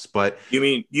 perhaps. But you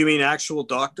mean actual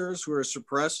doctors who are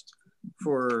suppressed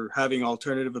for having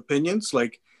alternative opinions?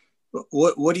 Like,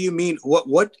 what do you mean?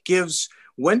 What gives?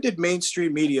 When did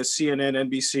mainstream media, CNN,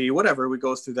 NBC, whatever, we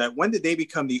go through that, when did they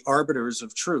become the arbiters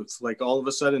of truth? Like, all of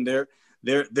a sudden they're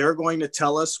going to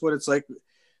tell us what it's like.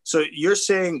 So you're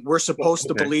saying we're supposed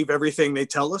to believe everything they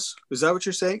tell us? Is that what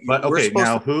you're saying? But okay,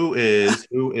 now who is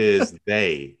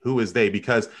they? Who is they?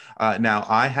 Because now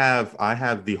I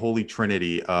have the holy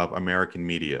trinity of American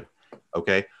media.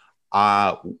 Okay,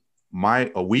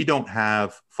 we don't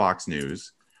have Fox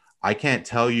News. I can't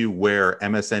tell you where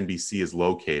MSNBC is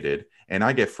located, and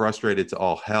I get frustrated to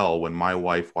all hell when my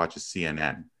wife watches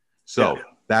CNN. So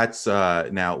that's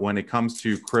now when it comes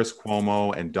to Chris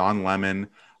Cuomo and Don Lemon,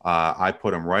 I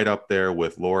put them right up there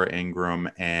with Laura Ingraham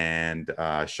and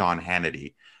Sean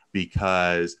Hannity,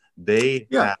 because they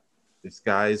have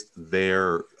disguised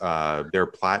their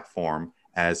platform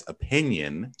as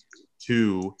opinion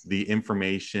to the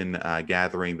information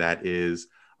gathering that is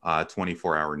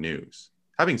 24-hour news.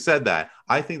 Having said that,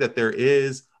 I think that there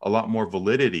is a lot more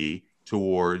validity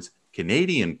towards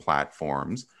Canadian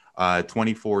platforms,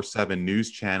 24/7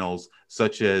 news channels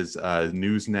such as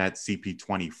Newsnet,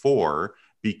 CP24,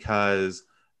 because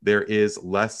there is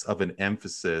less of an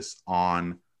emphasis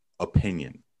on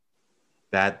opinion,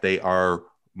 that they are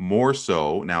more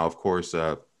so. Now, of course,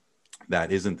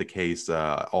 that isn't the case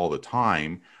all the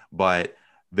time, but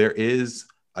there is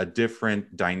a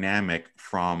different dynamic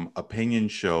from opinion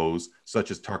shows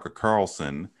such as Tucker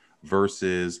Carlson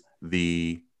versus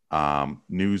the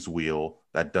news wheel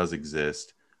that does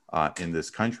exist in this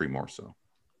country more so.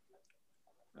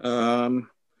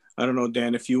 I don't know,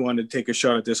 Dan, if you want to take a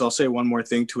shot at this. I'll say one more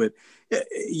thing to it.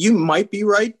 You might be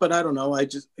right, but I don't know. I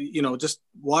just, just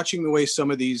watching the way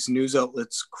some of these news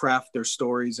outlets craft their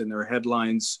stories and their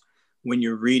headlines when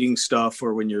you're reading stuff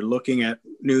or when you're looking at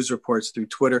news reports through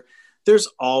Twitter, there's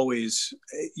always,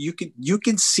 you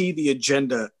can see the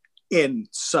agenda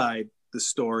inside the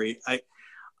story. I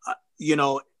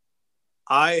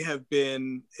have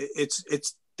been,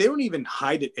 they don't even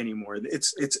hide it anymore.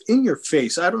 It's in your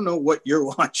face. I don't know what you're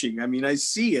watching. I mean, I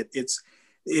see it.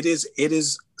 It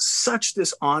is such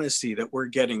dishonesty that we're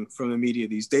getting from the media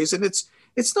these days. And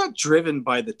it's not driven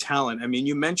by the talent. I mean,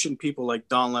 you mentioned people like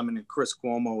Don Lemon and Chris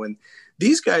Cuomo, and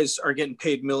these guys are getting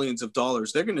paid millions of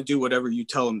dollars. They're going to do whatever you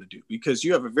tell them to do because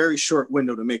you have a very short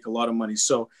window to make a lot of money.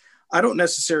 So I don't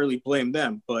necessarily blame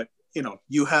them, but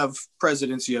you have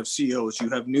presidents, you have CEOs, you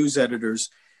have news editors,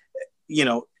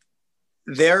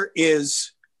 there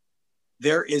is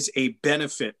a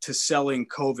benefit to selling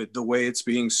COVID the way it's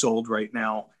being sold right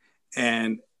now.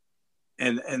 And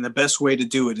the best way to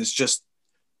do it is just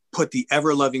put the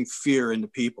ever-loving fear into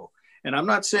people. And I'm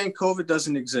not saying COVID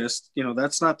doesn't exist.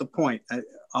 That's not the point.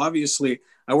 Obviously,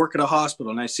 I work at a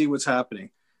hospital and I see what's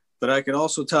happening. But I could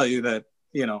also tell you that,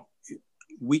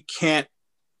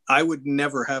 I would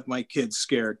never have my kids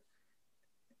scared.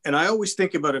 And I always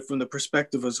think about it from the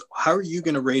perspective of how are you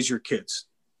going to raise your kids?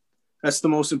 That's the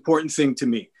most important thing to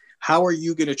me. How are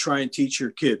you going to try and teach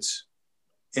your kids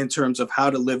in terms of how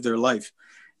to live their life?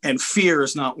 And fear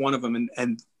is not one of them.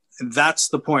 And that's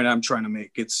the point I'm trying to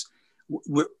make.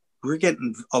 We're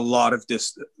getting a lot of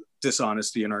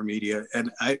dishonesty in our media.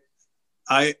 And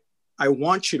I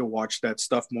want you to watch that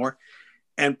stuff more.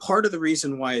 And part of the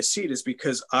reason why I see it is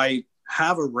because I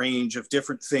have a range of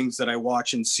different things that I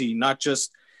watch and see, not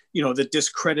just, the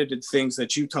discredited things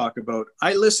that you talk about.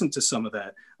 I listen to some of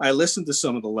that. I listen to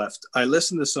some of the left. I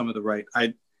listen to some of the right.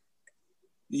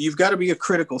 You've got to be a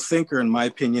critical thinker, in my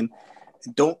opinion.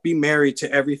 Don't be married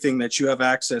to everything that you have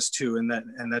access to and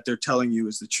that they're telling you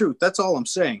is the truth. That's all I'm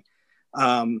saying.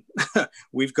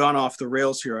 We've gone off the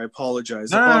rails here. I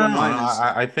apologize. No.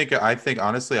 I think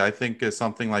honestly, I think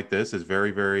something like this is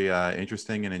very, very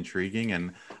interesting and intriguing.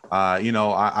 And,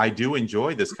 I do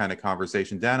enjoy this kind of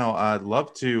conversation. Dano, I'd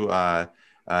love to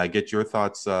get your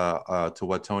thoughts to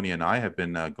what Tony and I have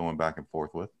been going back and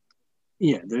forth with.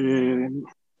 Yeah.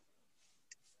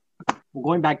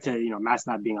 Going back to, masks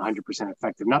not being 100%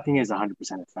 effective. Nothing is 100%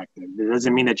 effective. It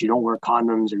doesn't mean that you don't wear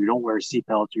condoms or you don't wear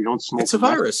seatbelts or you don't smoke. It's a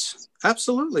virus.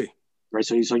 Absolutely. Right.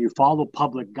 So you follow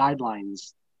public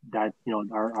guidelines that,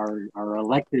 our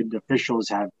elected officials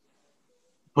have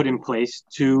put in place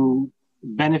to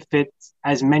benefit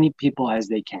as many people as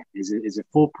they can. Is it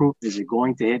foolproof? Is it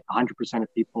going to hit 100%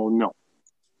 of people? No.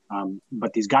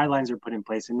 But these guidelines are put in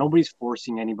place and nobody's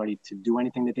forcing anybody to do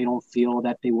anything that they don't feel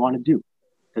that they want to do.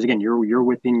 Because again, you're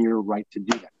within your right to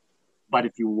do that. But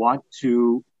if you want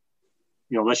to,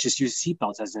 let's just use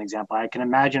seatbelts as an example. I can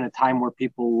imagine a time where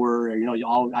people were,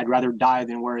 I'd rather die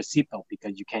than wear a seatbelt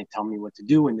because you can't tell me what to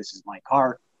do. And this is my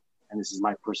car and this is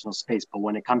my personal space. But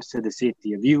when it comes to the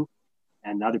safety of you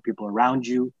and other people around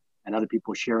you and other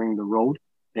people sharing the road,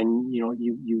 then,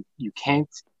 you can't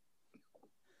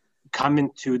come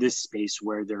into this space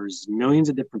where there's millions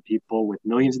of different people with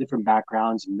millions of different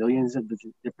backgrounds, millions of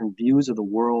different views of the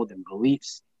world and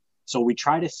beliefs. So we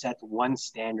try to set one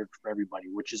standard for everybody,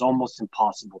 which is almost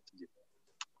impossible to do.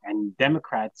 And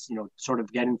Democrats, sort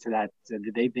of get into that.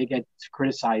 They get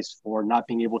criticized for not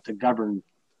being able to govern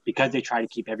because they try to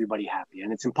keep everybody happy.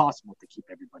 And it's impossible to keep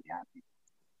everybody happy.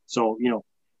 So,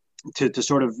 to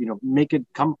sort of, make it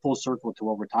come full circle to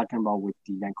what we're talking about with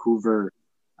the Vancouver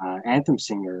anthem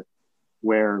singer,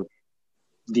 where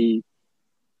the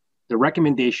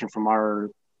recommendation from our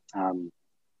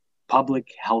public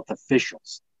health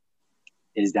officials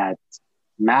is that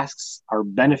masks are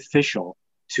beneficial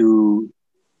to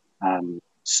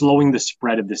slowing the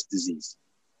spread of this disease.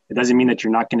 It doesn't mean that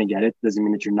you're not going to get it. It doesn't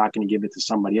mean that you're not going to give it to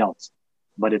somebody else.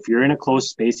 But if you're in a closed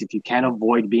space, if you can't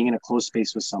avoid being in a closed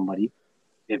space with somebody,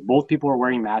 if both people are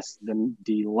wearing masks, then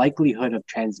the likelihood of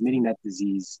transmitting that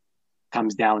disease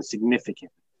comes down significantly.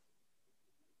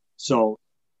 So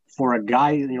for a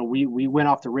guy, we went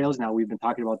off the rails now. We've been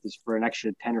talking about this for an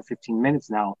extra 10 or 15 minutes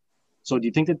now. So do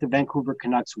you think that the Vancouver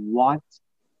Canucks want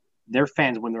their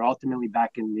fans, when they're ultimately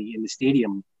back in the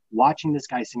stadium, watching this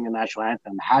guy sing the national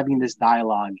anthem, having this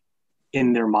dialogue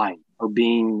in their mind, or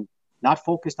being not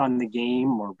focused on the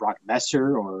game or Brock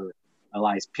Besser or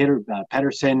Elias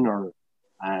Pettersson, or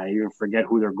I even forget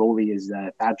who their goalie is,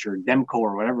 Thatcher Demko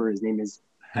or whatever his name is.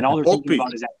 And all they're thinking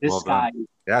about is that this guy.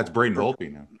 Yeah, it's Braden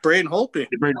Holtby now. Braden Holtby,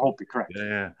 correct.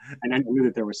 Yeah. And I knew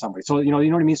that there was somebody. So, you know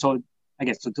what I mean? So I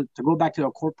guess to go back to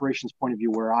a corporation's point of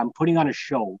view, where I'm putting on a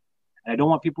show, and I don't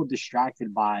want people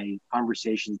distracted by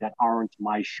conversations that aren't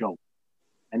my show.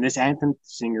 And this anthem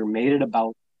singer made it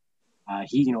about,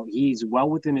 he's well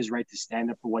within his right to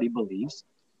stand up for what he believes.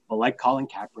 But like Colin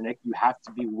Kaepernick, you have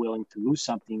to be willing to lose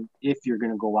something if you're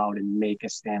going to go out and make a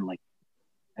stand like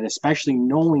that. And especially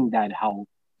knowing that how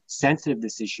sensitive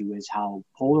this issue is, how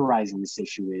polarizing this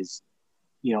issue is,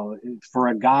 for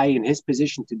a guy in his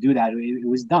position to do that, it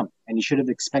was dumb, and he should have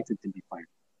expected to be fired.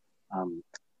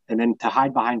 And then to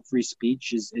hide behind free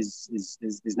speech is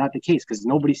not the case, because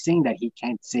nobody's saying that he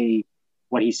can't say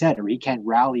what he said, or he can't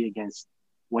rally against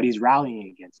what he's rallying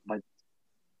against. But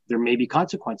there may be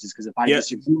consequences, because if I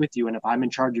disagree with you and if I'm in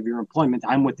charge of your employment,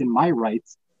 I'm within my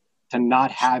rights to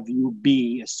not have you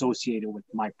be associated with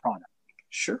my product.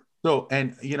 Sure. So,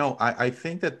 and, I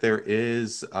think that there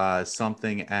is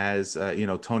something, as,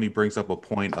 Tony brings up a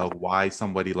point of why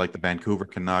somebody like the Vancouver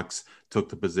Canucks took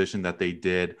the position that they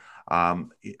did. You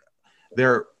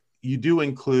do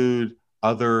include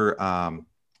other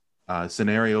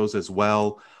scenarios as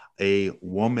well. A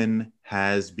woman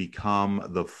has become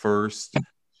the first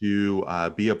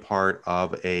to be a part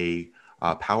of a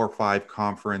Power 5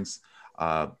 conference,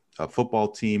 a football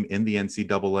team in the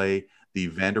NCAA. The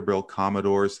Vanderbilt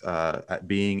Commodores,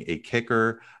 being a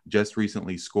kicker, just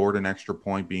recently scored an extra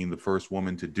point, being the first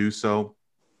woman to do so.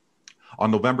 On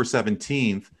November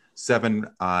 17th, 7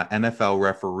 NFL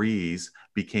referees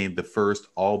became the first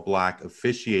all-black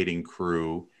officiating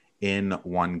crew in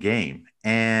one game.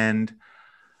 And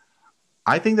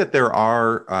I think that there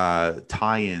are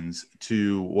tie-ins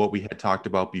to what we had talked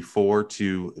about before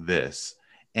to this.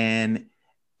 And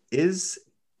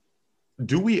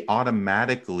do we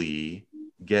automatically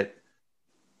get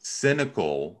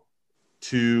cynical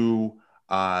to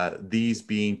these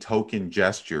being token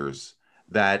gestures,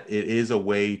 that it is a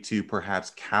way to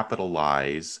perhaps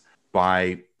capitalize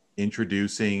by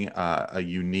introducing a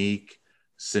unique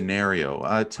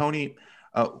scenario? Tony,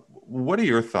 what are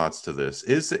your thoughts to this?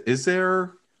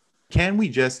 Can we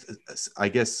just, I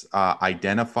guess,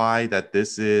 identify that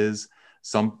this is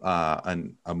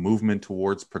a movement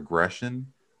towards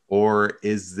progression? Or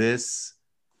is this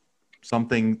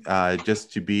something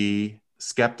just to be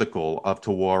skeptical of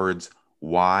towards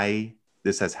why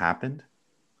this has happened?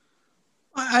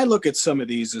 I look at some of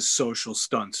these as social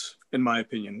stunts, in my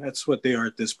opinion. That's what they are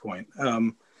at this point.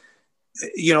 I'm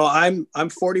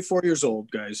 44 years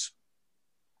old, guys.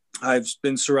 I've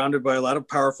been surrounded by a lot of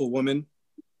powerful women,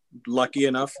 lucky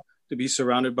enough to be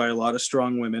surrounded by a lot of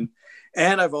strong women.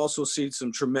 And I've also seen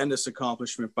some tremendous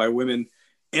accomplishment by women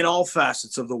in all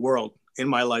facets of the world in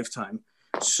my lifetime.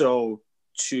 So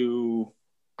to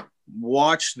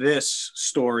watch this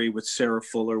story with Sarah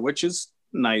Fuller, which is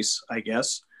nice, I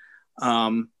guess.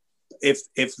 If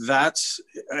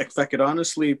I could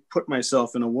honestly put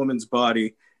myself in a woman's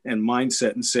body and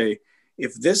mindset and say,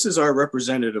 if this is our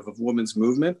representative of women's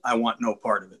movement, I want no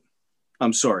part of it.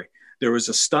 I'm sorry. There was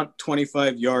a stunt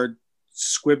 25-yard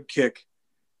squib kick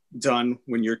done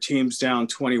when your team's down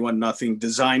 21-0,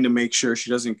 designed to make sure she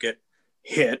doesn't get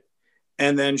hit.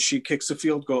 And then she kicks a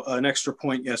field goal, an extra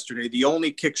point yesterday. The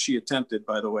only kick she attempted,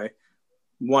 by the way.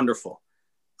 Wonderful.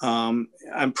 I'm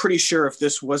pretty sure if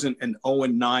this wasn't an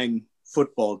 0-9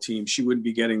 football team, she wouldn't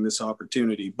be getting this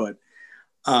opportunity. But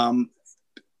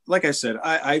like I said,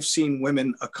 I've seen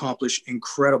women accomplish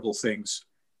incredible things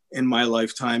in my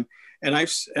lifetime. And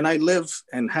I live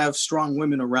and have strong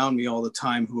women around me all the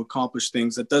time who accomplish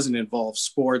things that doesn't involve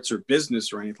sports or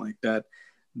business or anything like that.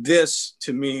 this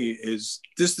to me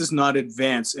this does not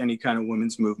advance any kind of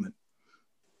women's movement.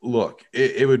 Look,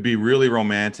 it would be really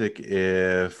romantic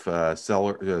if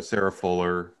Sarah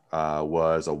Fuller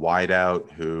was a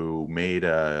wideout who made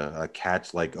a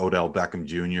catch like Odell Beckham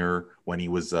Jr. when he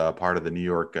was part of the New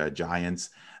York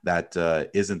Giants. That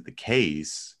isn't the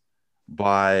case.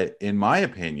 But in my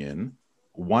opinion,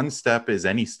 one step is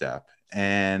any step.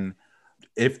 And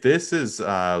if this is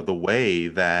the way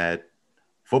that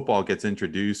football gets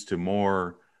introduced to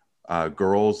more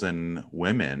girls and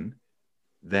women,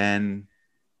 then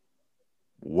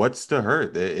what's to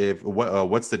hurt?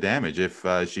 What's the damage if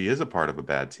she is a part of a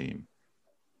bad team?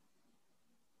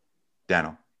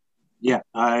 Dano. Yeah,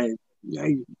 I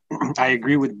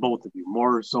agree with both of you.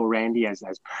 More so, Randy, as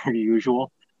per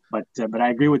usual. But I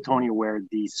agree with Tony where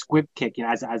the squib kick,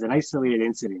 as an isolated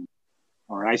incident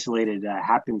or isolated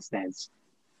happenstance,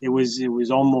 it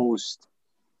was almost.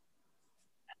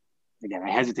 Again,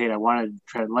 I hesitate. I want to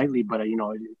tread lightly, but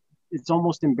it's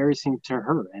almost embarrassing to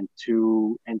her and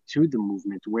to the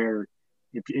movement. Where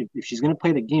if she's going to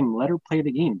play the game, let her play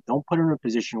the game. Don't put her in a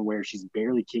position where she's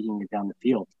barely kicking it down the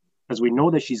field, because we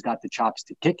know that she's got the chops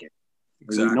to kick it.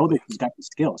 Exactly. We know that she's got the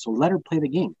skill, so let her play the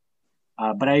game.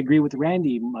 But I agree with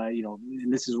Randy.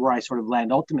 And this is where I sort of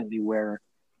land ultimately, where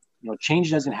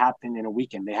change doesn't happen in a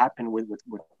weekend. They happen with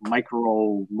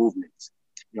micro movements.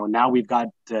 Now we've got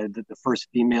the first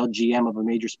female GM of a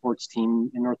major sports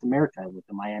team in North America with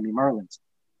the Miami Marlins.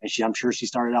 And I'm sure she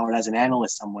started out as an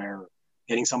analyst somewhere,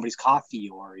 getting somebody's coffee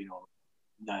or,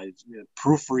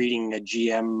 proofreading a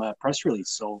GM press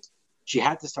release. So she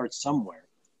had to start somewhere.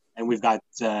 And we've got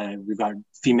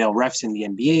female refs in the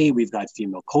NBA. We've got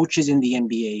female coaches in the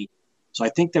NBA. So I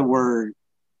think that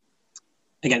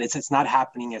it's not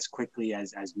happening as quickly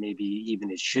as maybe even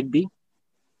it should be.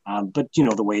 But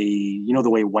the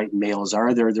way white males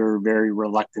are, they're very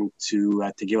reluctant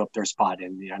to give up their spot.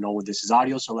 And I know this is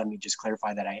audio, so let me just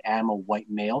clarify that I am a white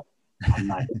male. I'm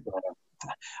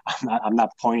not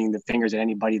pointing the fingers at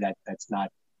anybody that's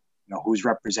not who's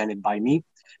represented by me.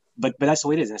 But that's the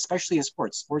way it is, and especially in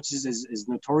sports. Sports is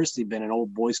notoriously been an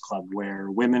old boys club where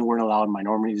women weren't allowed,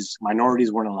 minorities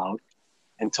weren't allowed,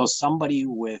 until somebody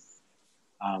with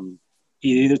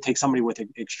either take somebody with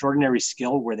extraordinary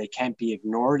skill where they can't be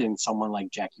ignored, in someone like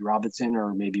Jackie Robinson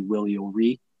or maybe Willie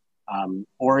O'Ree,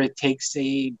 or it takes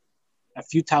a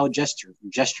futile gesture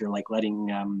like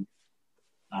letting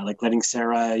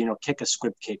Sarah, kick a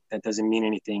squib kick that doesn't mean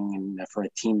anything, and for a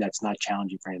team that's not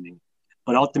challenging for anything.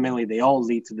 But ultimately, they all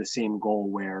lead to the same goal,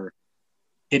 where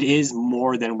it is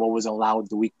more than what was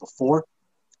allowed the week before,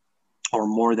 or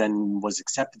more than was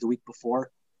accepted the week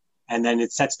before. And then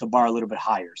it sets the bar a little bit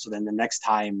higher. So then the next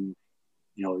time,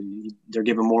 they're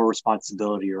given more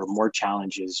responsibility or more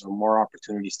challenges or more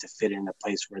opportunities to fit in a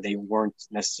place where they weren't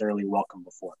necessarily welcome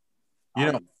before.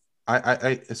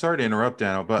 I sorry to interrupt,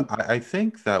 Dano, but I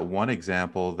think that one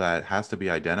example that has to be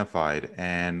identified,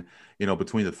 and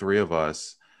between the three of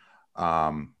us,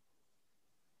 Manon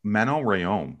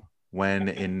Rhéaume, when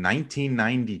in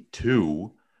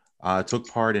 1992 took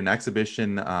part in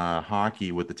exhibition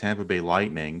hockey with the Tampa Bay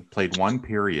Lightning, played one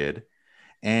period,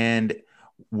 and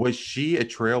was she a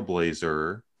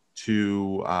trailblazer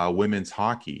to women's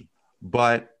hockey?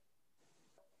 But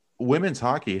women's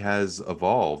hockey has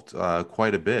evolved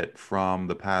quite a bit from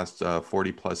the past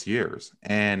 40 plus years.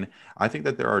 And I think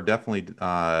that there are definitely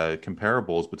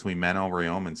comparables between Manon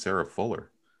Rhéaume and Sarah Fuller.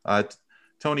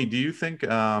 Tony, do you think,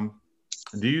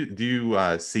 do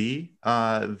you see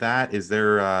that? Is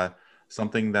there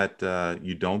something that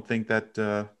you don't think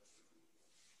that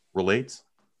relates?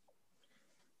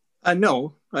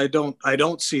 No, I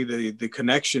don't see the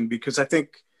connection, because I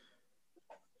think,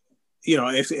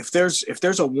 if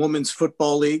there's a women's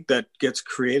football league that gets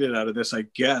created out of this, I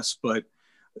guess, but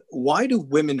why do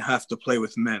women have to play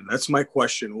with men? That's my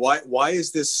question. Why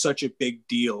is this such a big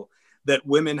deal that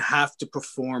women have to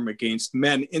perform against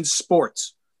men in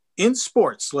sports,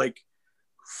 like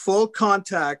full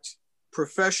contact,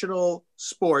 professional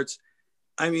sports?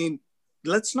 I mean,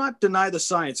 let's not deny the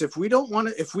science. If we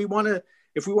want to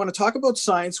talk about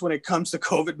science when it comes to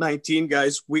COVID-19,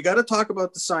 guys, we got to talk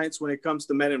about the science when it comes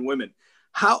to men and women.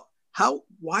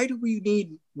 Why do we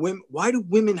need women? Why do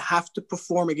women have to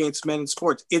perform against men in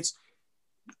sports? It's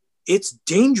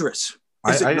dangerous.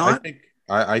 Is it not?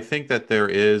 I think that there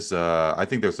is. I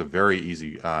think there's a very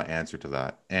easy answer to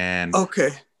that. And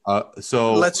okay,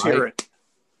 so let's hear it.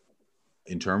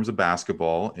 In terms of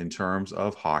basketball, in terms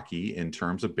of hockey, in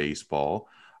terms of baseball,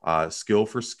 skill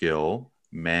for skill,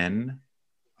 men's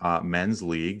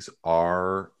leagues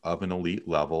are of an elite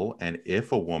level, and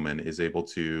if a woman is able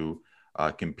to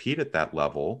compete at that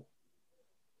level,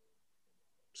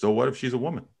 So what if she's a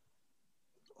woman?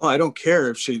 Well, I don't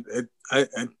care if she.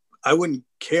 I wouldn't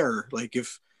care. Like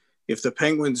if the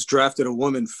Penguins drafted a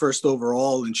woman first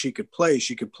overall and she could play,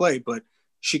 she could play. But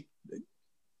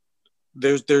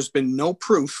there's been no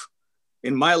proof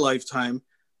in my lifetime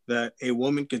that a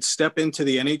woman could step into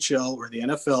the NHL or the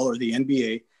NFL or the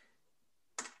NBA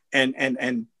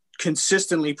and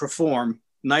consistently perform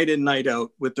night in, night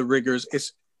out with the rigors.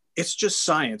 It's just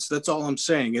science. That's all I'm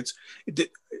saying.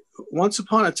 Once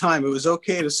upon a time, it was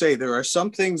okay to say there are some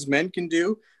things men can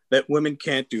do that women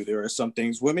can't do. There are some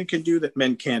things women can do that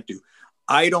men can't do.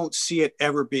 I don't see it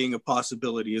ever being a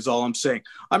possibility is all I'm saying.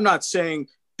 I'm not saying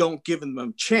don't give them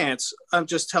a chance. I'm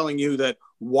just telling you that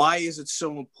why is it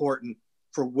so important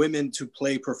for women to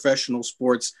play professional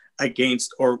sports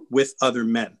against or with other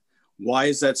men? Why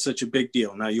is that such a big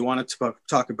deal? Now, you want to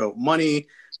talk about money.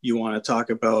 You want to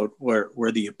talk about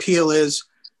where the appeal is.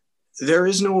 There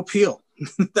is no appeal.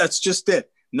 That's just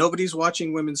it. Nobody's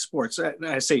watching women's sports.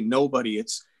 I say nobody.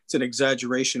 It's an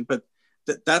exaggeration, but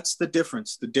that's the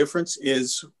difference. The difference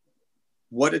is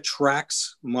what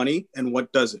attracts money and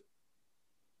what doesn't.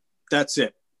 That's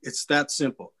it. It's that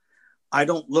simple. I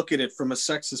don't look at it from a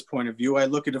sexist point of view. I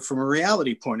look at it from a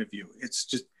reality point of view. It's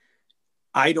just,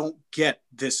 I don't get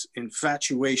this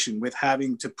infatuation with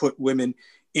having to put women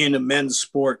in a men's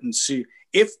sport and see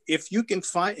if you can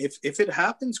find, if it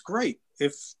happens, great.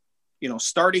 If,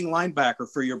 starting linebacker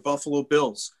for your Buffalo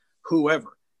Bills,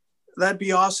 whoever, that'd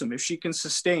be awesome. If she can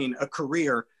sustain a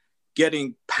career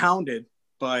getting pounded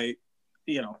by,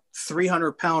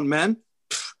 300-pound men,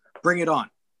 bring it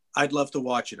on. I'd love to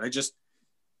watch it.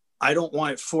 I don't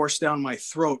want it forced down my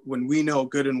throat when we know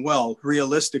good and well,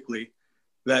 realistically,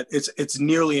 that it's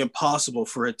nearly impossible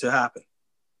for it to happen.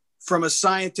 From a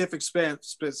scientific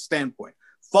standpoint,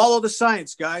 follow the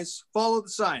science, guys. Follow the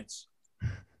science.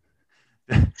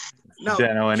 Now,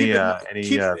 Dano, any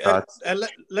thoughts?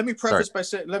 Let me preface by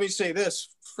saying, let me say this: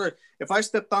 if I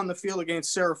stepped on the field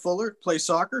against Sarah Fuller, play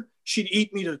soccer, she'd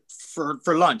eat me for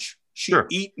lunch. She'd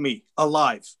eat me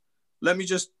alive. Let me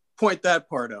just point that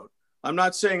part out. I'm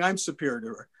not saying I'm superior to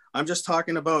her. I'm just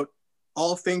talking about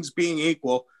all things being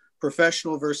equal,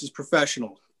 professional versus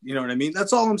professional. You know what I mean?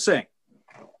 That's all I'm saying.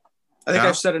 I think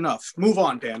I've said enough. Move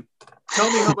on, Dan. Tell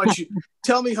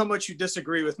me how much you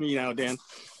disagree with me now, Dan.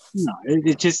 No,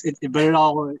 but it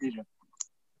all,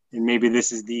 and maybe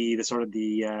this is the sort of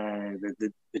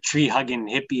the tree hugging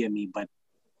hippie in me, but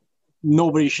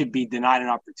nobody should be denied an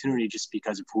opportunity just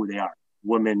because of who they are.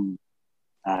 Women,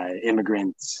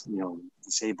 immigrants,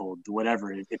 disabled,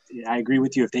 whatever. I agree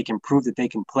with you. If they can prove that they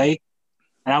can play,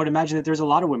 and I would imagine that there's a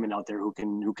lot of women out there who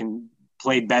can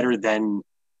play better than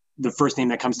the first name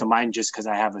that comes to mind, just because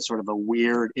I have a sort of a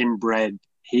weird inbred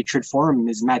hatred for him,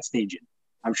 is Matt Stajan.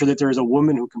 I'm sure that there is a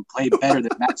woman who can play better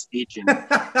than Matt Stajan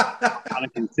on a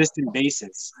consistent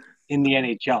basis in the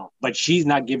NHL, but she's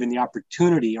not given the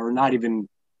opportunity or not even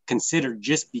considered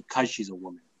just because she's a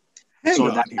woman. His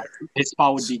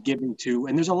spot would be given to,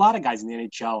 and there's a lot of guys in the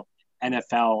NHL,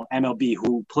 NFL, MLB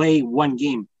who play one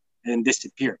game and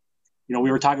disappear.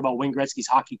 We were talking about Wayne Gretzky's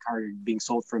hockey card being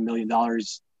sold for $1 million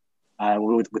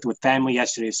with family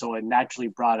yesterday, so it naturally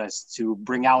brought us to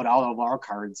bring out all of our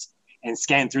cards and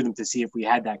scan through them to see if we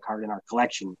had that card in our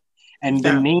collection. And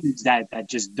the names that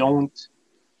just don't,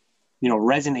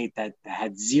 resonate, that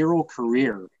had zero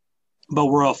career, but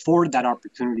were afforded that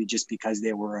opportunity just because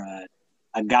they were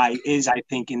a guy, is, I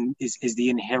think, is the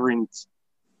inherent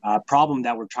problem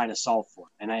that we're trying to solve for.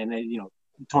 And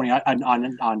Tony,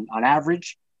 on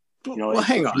average, well,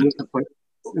 hang on.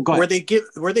 Were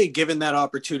they given that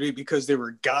opportunity because they were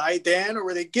a guy, Dan, or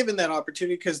were they given that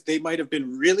opportunity because they might have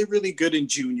been really, really good in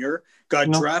junior,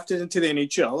 got drafted into the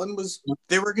NHL, and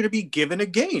they were going to be given a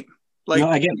game? But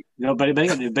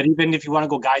even if you want to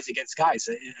go guys against guys,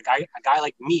 a guy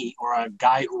like me, or a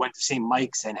guy who went to St.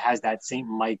 Mike's and has that St.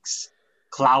 Mike's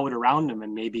cloud around him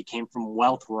and maybe came from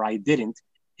wealth where I didn't,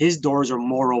 his doors are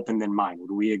more open than mine. Would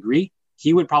we agree?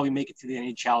 He would probably make it to the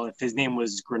NHL if his name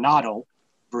was Granato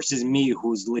versus me,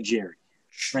 who's Legere.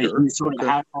 Right? He sort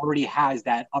of already has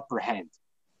that upper hand.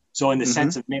 So in the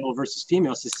sense of male versus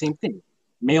female, it's the same thing.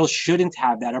 Males shouldn't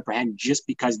have that upper hand just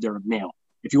because they're a male.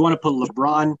 If you want to put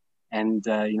LeBron and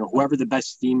whoever the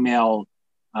best female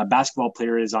basketball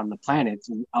player is on the planet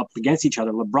up against each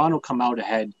other, LeBron will come out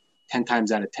ahead 10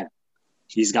 times out of 10.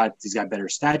 He's got better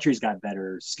stature, he's got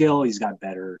better skill, he's got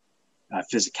better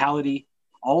physicality,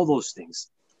 all those things.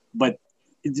 But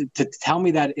to tell me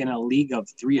that in a league of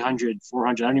 300,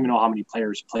 400, I don't even know how many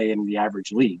players play in the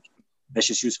average league. Let's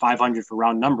just use 500 for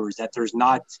round numbers, that there's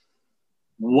not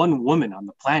one woman on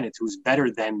the planet who's better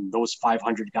than those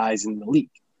 500 guys in the league.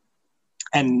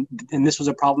 And this was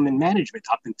a problem in management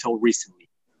up until recently.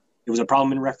 It was a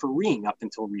problem in refereeing up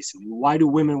until recently. Why do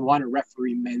women want to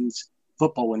referee men's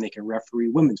football when they can referee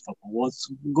women's football? Well,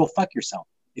 go fuck yourself.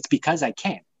 It's because I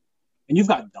can. And you've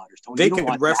got daughters, Tony. They You don't could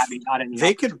want them having not any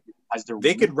opportunity as they're They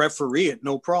women. could referee it,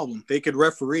 no problem. They could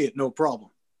referee it, no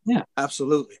problem. Yeah.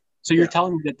 Absolutely. So you're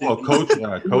telling me that Well,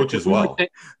 coach as well.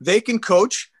 They can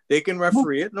coach, they can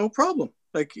referee it, no problem.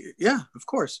 Like, yeah, of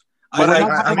course. But we're I not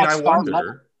talking about star wonder.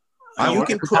 level. You If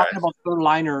can we're put- talking about third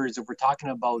liners, if we're talking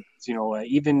about,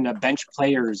 even bench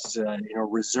players,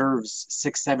 reserves,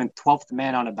 6th, 7th, 12th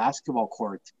man on a basketball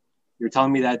court, you're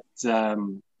telling me that,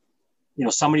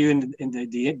 somebody in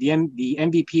the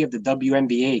MVP of the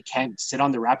WNBA can't sit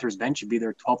on the Raptors bench and be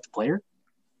their 12th player?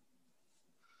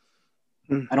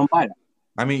 I don't buy that.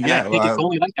 I mean, And yeah. I think it's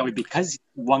only like that way because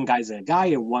one guy's a guy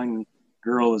and one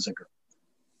girl is a girl.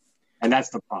 And that's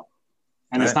the problem.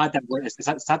 And it's not that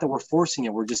we're forcing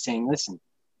it. We're just saying, listen,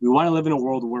 we want to live in a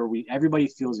world where everybody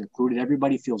feels included,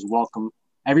 everybody feels welcome,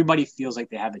 everybody feels like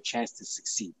they have a chance to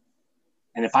succeed.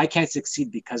 And if I can't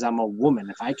succeed because I'm a woman,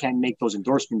 if I can't make those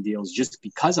endorsement deals just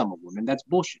because I'm a woman, that's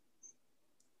bullshit.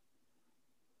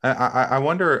 I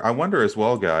wonder as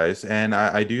well, guys, and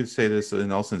I do say this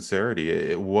in all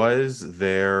sincerity. Was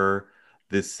there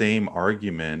this same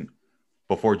argument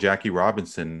before Jackie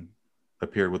Robinson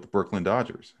appeared with the Brooklyn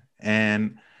Dodgers?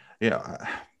 And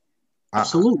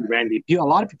Absolutely, Randy. A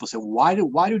lot of people say, why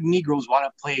do Negroes want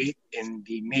to play in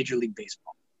the Major League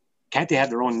Baseball? Can't they have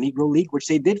their own Negro League, which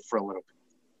they did for a little bit?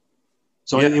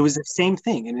 So it was the same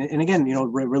thing. And again,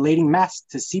 relating masks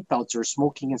to seatbelts or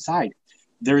smoking inside,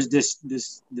 there's this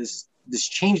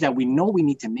change that we know we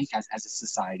need to make as a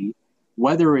society,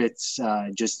 whether it's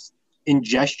just in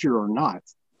gesture or not.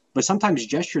 But sometimes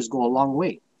gestures go a long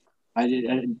way.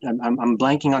 I'm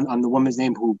blanking on the woman's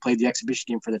name who played the exhibition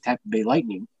game for the Tampa Bay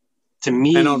Lightning. To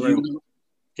me, Manon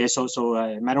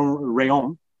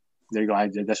Rayon. There you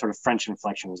go. That sort of French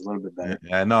inflection was a little bit better.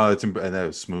 Yeah, no, that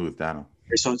was smooth, Dano.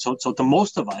 So to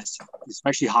most of us,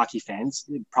 especially hockey fans,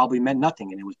 it probably meant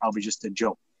nothing, and it was probably just a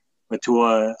joke. But to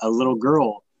a little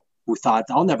girl who thought,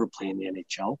 I'll never play in the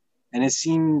NHL, and it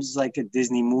seems like a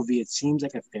Disney movie, it seems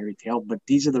like a fairy tale, but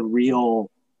these are the real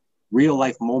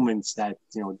life moments that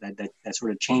that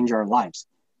sort of change our lives.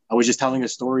 I was just telling a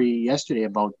story yesterday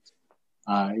about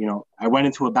I went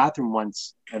into a bathroom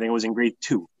once. I think it was in grade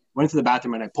 2. Went into the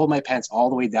bathroom and I pulled my pants all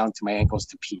the way down to my ankles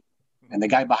to pee. And the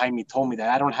guy behind me told me that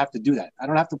I don't have to do that. I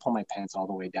don't have to pull my pants all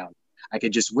the way down. I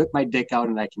could just whip my dick out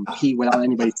and I can pee without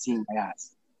anybody seeing my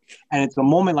ass. And it's a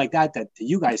moment like that to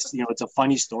you guys, it's a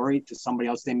funny story. To somebody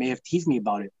else, they may have teased me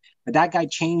about it. But that guy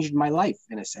changed my life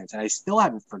in a sense. And I still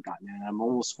haven't forgotten it. And I'm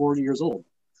almost 40 years old.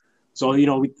 So,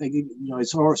 it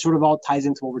sort of all ties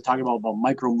into what we're talking about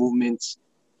micro movements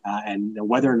and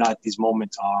whether or not these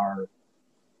moments are,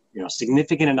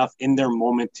 significant enough in their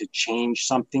moment to change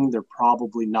something. They're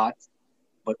probably not.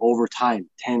 But over time,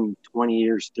 10, 20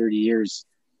 years, 30 years,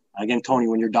 again, Tony,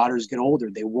 when your daughters get older,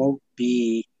 they won't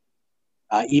be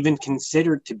even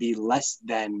considered to be less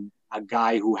than a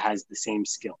guy who has the same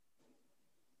skill.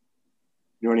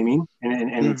 You know what I mean?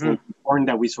 And it's important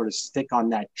that we sort of stick on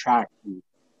that track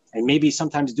and maybe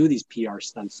sometimes do these PR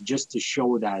stunts just to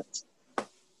show that,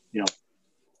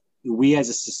 we as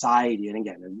a society, and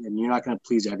again, and you're not going to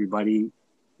please everybody.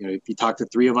 If you talk to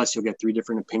 3 of us, you'll get 3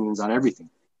 different opinions on everything.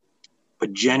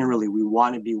 But generally, we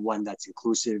want to be one that's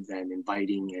inclusive and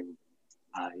inviting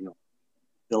and,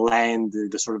 the land,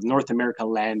 the sort of North America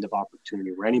land of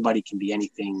opportunity where anybody can be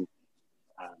anything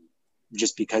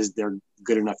just because they're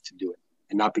good enough to do it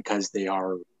and not because they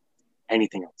are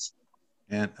anything else.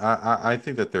 And I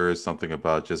think that there is something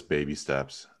about just baby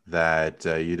steps that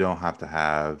you don't have to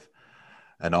have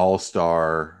an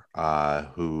all-star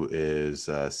who is,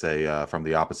 say, from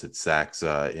the opposite sex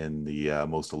in the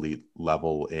most elite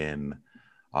level in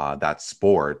that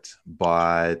sport.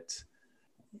 But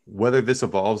whether this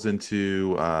evolves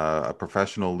into a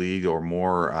professional league or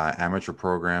more amateur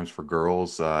programs for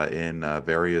girls in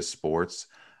various sports,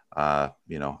 I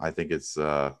think it's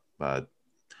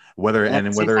whether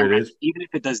it is, even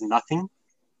if it does nothing,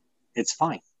 it's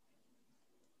fine.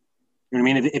 You know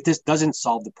what I mean? If this doesn't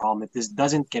solve the problem, if this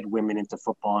doesn't get women into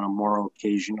football on a more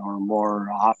occasion or a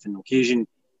more often occasion,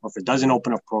 or if it doesn't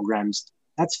open up programs,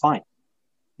 that's fine.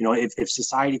 If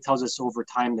society tells us over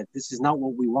time that this is not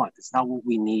what we want, it's not what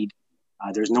we need,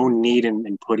 there's no need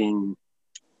in putting,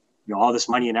 all this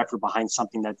money and effort behind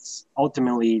something that's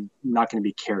ultimately not going to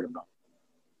be cared about.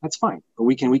 That's fine. But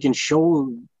we can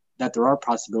show that there are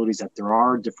possibilities, that there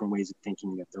are different ways of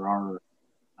thinking, that there are,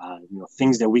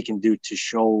 things that we can do to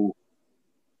show,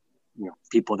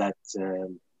 people that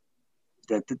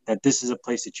that this is a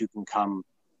place that you can come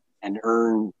and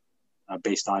earn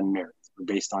based on merit or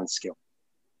based on skill.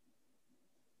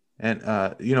 And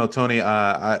Tony,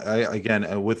 I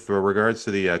again, with regards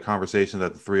to the conversation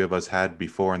that the three of us had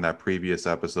before in that previous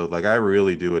episode, like I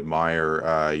really do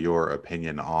admire your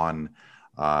opinion on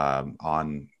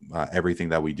everything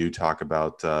that we do talk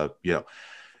about.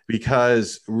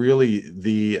 Because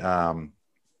really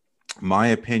my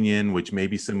opinion, which may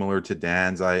be similar to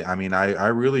Dan's, I mean, I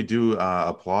really do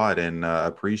applaud and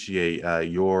appreciate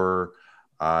your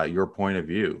point of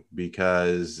view,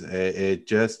 because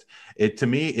to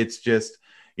me, it's just,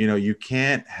 you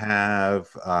can't have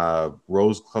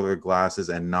rose-colored glasses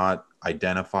and not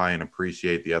identify and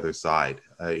appreciate the other side,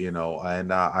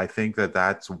 and I think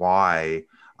that's why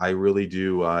I really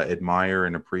do admire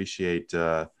and appreciate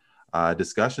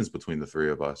discussions between the three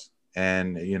of us.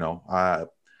 And,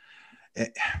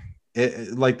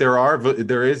 like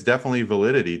there is definitely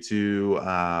validity to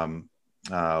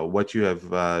what you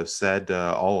have said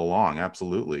all along.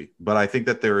 Absolutely. But I think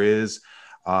that there is,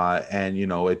 and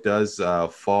it does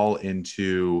fall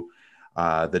into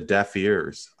the deaf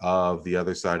ears of the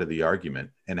other side of the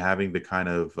argument, and having the kind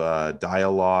of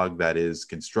dialogue that is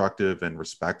constructive and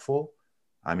respectful.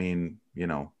 I mean,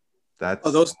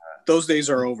 that's those days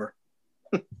are over.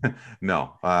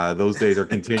 No, those days are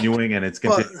continuing, and it's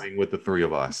continuing with the three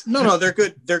of us. No, they're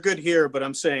good. They're good here, but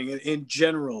I'm saying in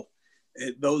general,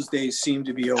 those days seem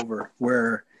to be over.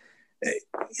 Where,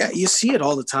 you see it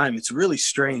all the time. It's really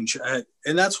strange,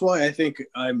 and that's why I think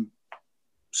I'm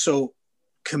so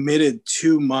committed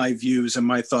to my views and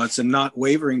my thoughts and not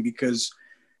wavering, because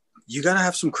you got to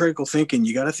have some critical thinking.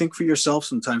 You got to think for yourself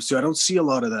sometimes too. I don't see a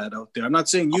lot of that out there. I'm not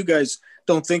saying you guys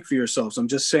don't think for yourselves. I'm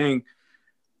just saying.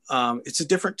 It's a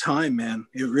different time, man.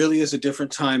 It really is a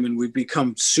different time. And we've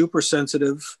become super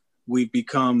sensitive. We've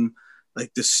become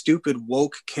like the stupid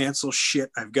woke cancel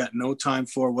shit I've got no time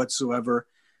for whatsoever.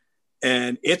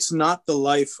 And it's not the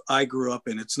life I grew up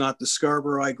in. It's not the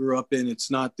Scarborough I grew up in.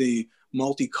 It's not the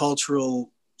multicultural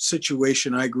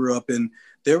situation I grew up in.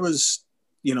 There was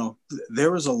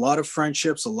a lot of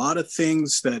friendships, a lot of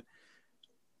things that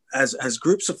as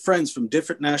groups of friends from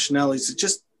different nationalities, it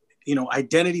just,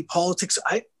 identity politics.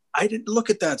 I didn't look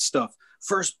at that stuff.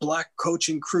 First Black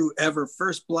coaching crew ever,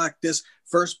 first Black this,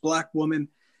 first Black woman.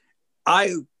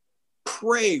 I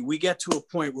pray we get to a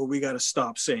point where we got to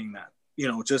stop saying that.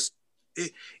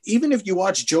 Even if you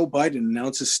watch Joe Biden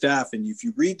announce his staff, and if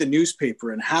you read the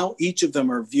newspaper and how each of them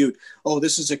are viewed, oh,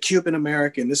 this is a Cuban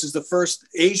American, this is the first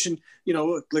Asian,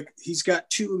 like he's got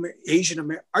two Asian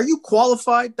American. Are you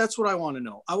qualified? That's what I want to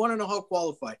know. I want to know how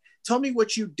qualified. Tell me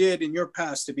what you did in your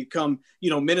past to become,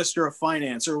 Minister of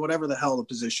Finance or whatever the hell the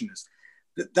position is.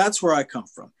 That's where I come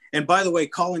from. And by the way,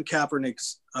 Colin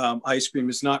Kaepernick's ice cream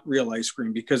is not real ice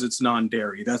cream because it's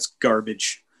non-dairy. That's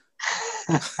garbage.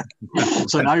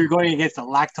 So now you're going against the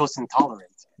lactose intolerant.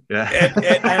 Yeah.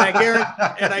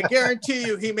 and I guarantee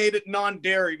you he made it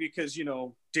non-dairy because,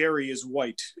 dairy is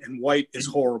white and white is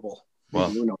horrible.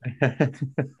 Well,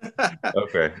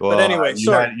 okay. Well, But anyway,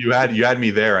 sorry. You had me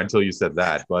there until you said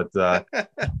that. But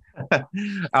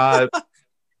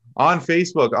on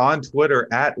Facebook, on Twitter,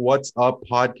 at What's Up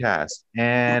Podcast,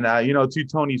 and to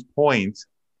Tony's point,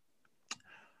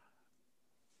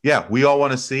 yeah, we all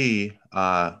want to see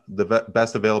the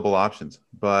best available options,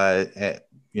 but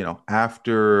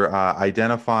after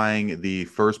identifying the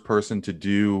first person to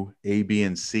do A, B,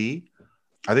 and C,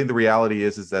 I think the reality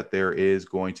is that there is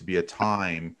going to be a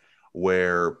time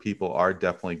where people are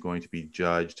definitely going to be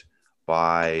judged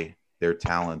by their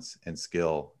talents and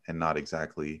skill, and not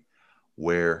exactly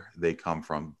where they come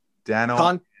from. Dano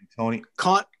and Tony.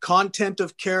 Content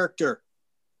of character.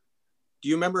 Do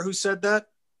you remember who said that?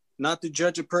 Not to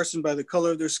judge a person by the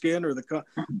color of their skin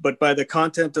but by the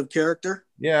content of character.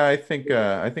 Yeah, I think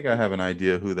I have an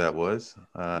idea who that was.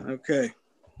 Okay,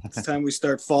 it's time we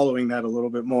start following that a little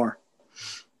bit more.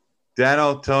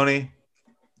 Dano, Tony,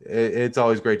 it's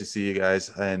always great to see you guys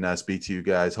and speak to you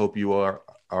guys. Hope you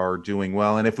are doing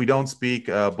well. And if we don't speak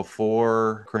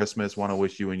before Christmas, want to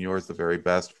wish you and yours the very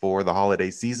best for the holiday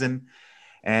season.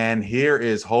 And here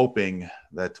is hoping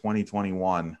that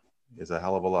 2021 is a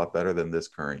hell of a lot better than this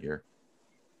current year.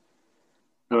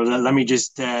 So let me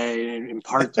just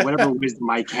impart whatever wisdom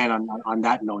I can on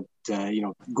that note.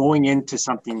 Going into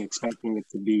something expecting it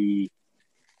to be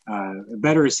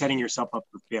better is setting yourself up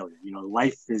for failure.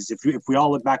 Life is, if we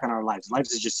all look back on our lives, life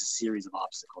is just a series of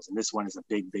obstacles, and this one is a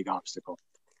big obstacle.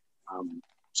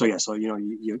 So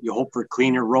you hope for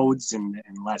cleaner roads and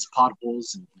less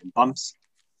potholes and bumps.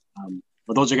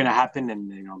 But those are going to happen,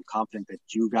 and I'm confident that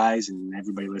you guys and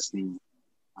everybody listening,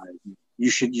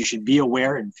 you should be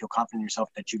aware and feel confident in yourself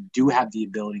that you do have the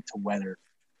ability to weather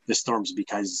the storms,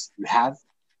 because you have,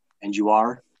 and you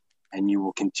are, and you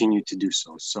will continue to do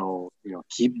so. So,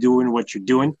 keep doing what you're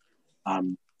doing.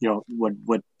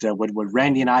 What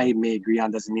Randy and I may agree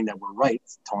on doesn't mean that we're right,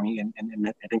 Tony. And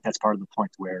I think that's part of the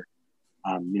point where,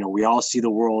 we all see the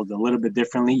world a little bit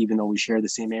differently, even though we share the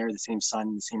same air, the same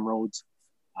sun, the same roads,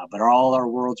 but all our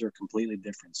worlds are completely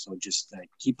different. So just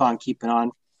keep on keeping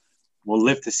on. We'll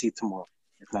live to see tomorrow,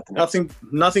 if nothing else.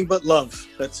 Nothing but love.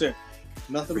 That's it.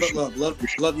 Nothing For but sure.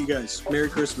 love you guys. Merry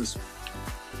Christmas.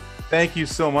 Thank you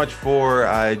so much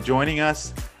for joining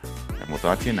us, and we'll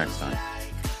talk to you next time.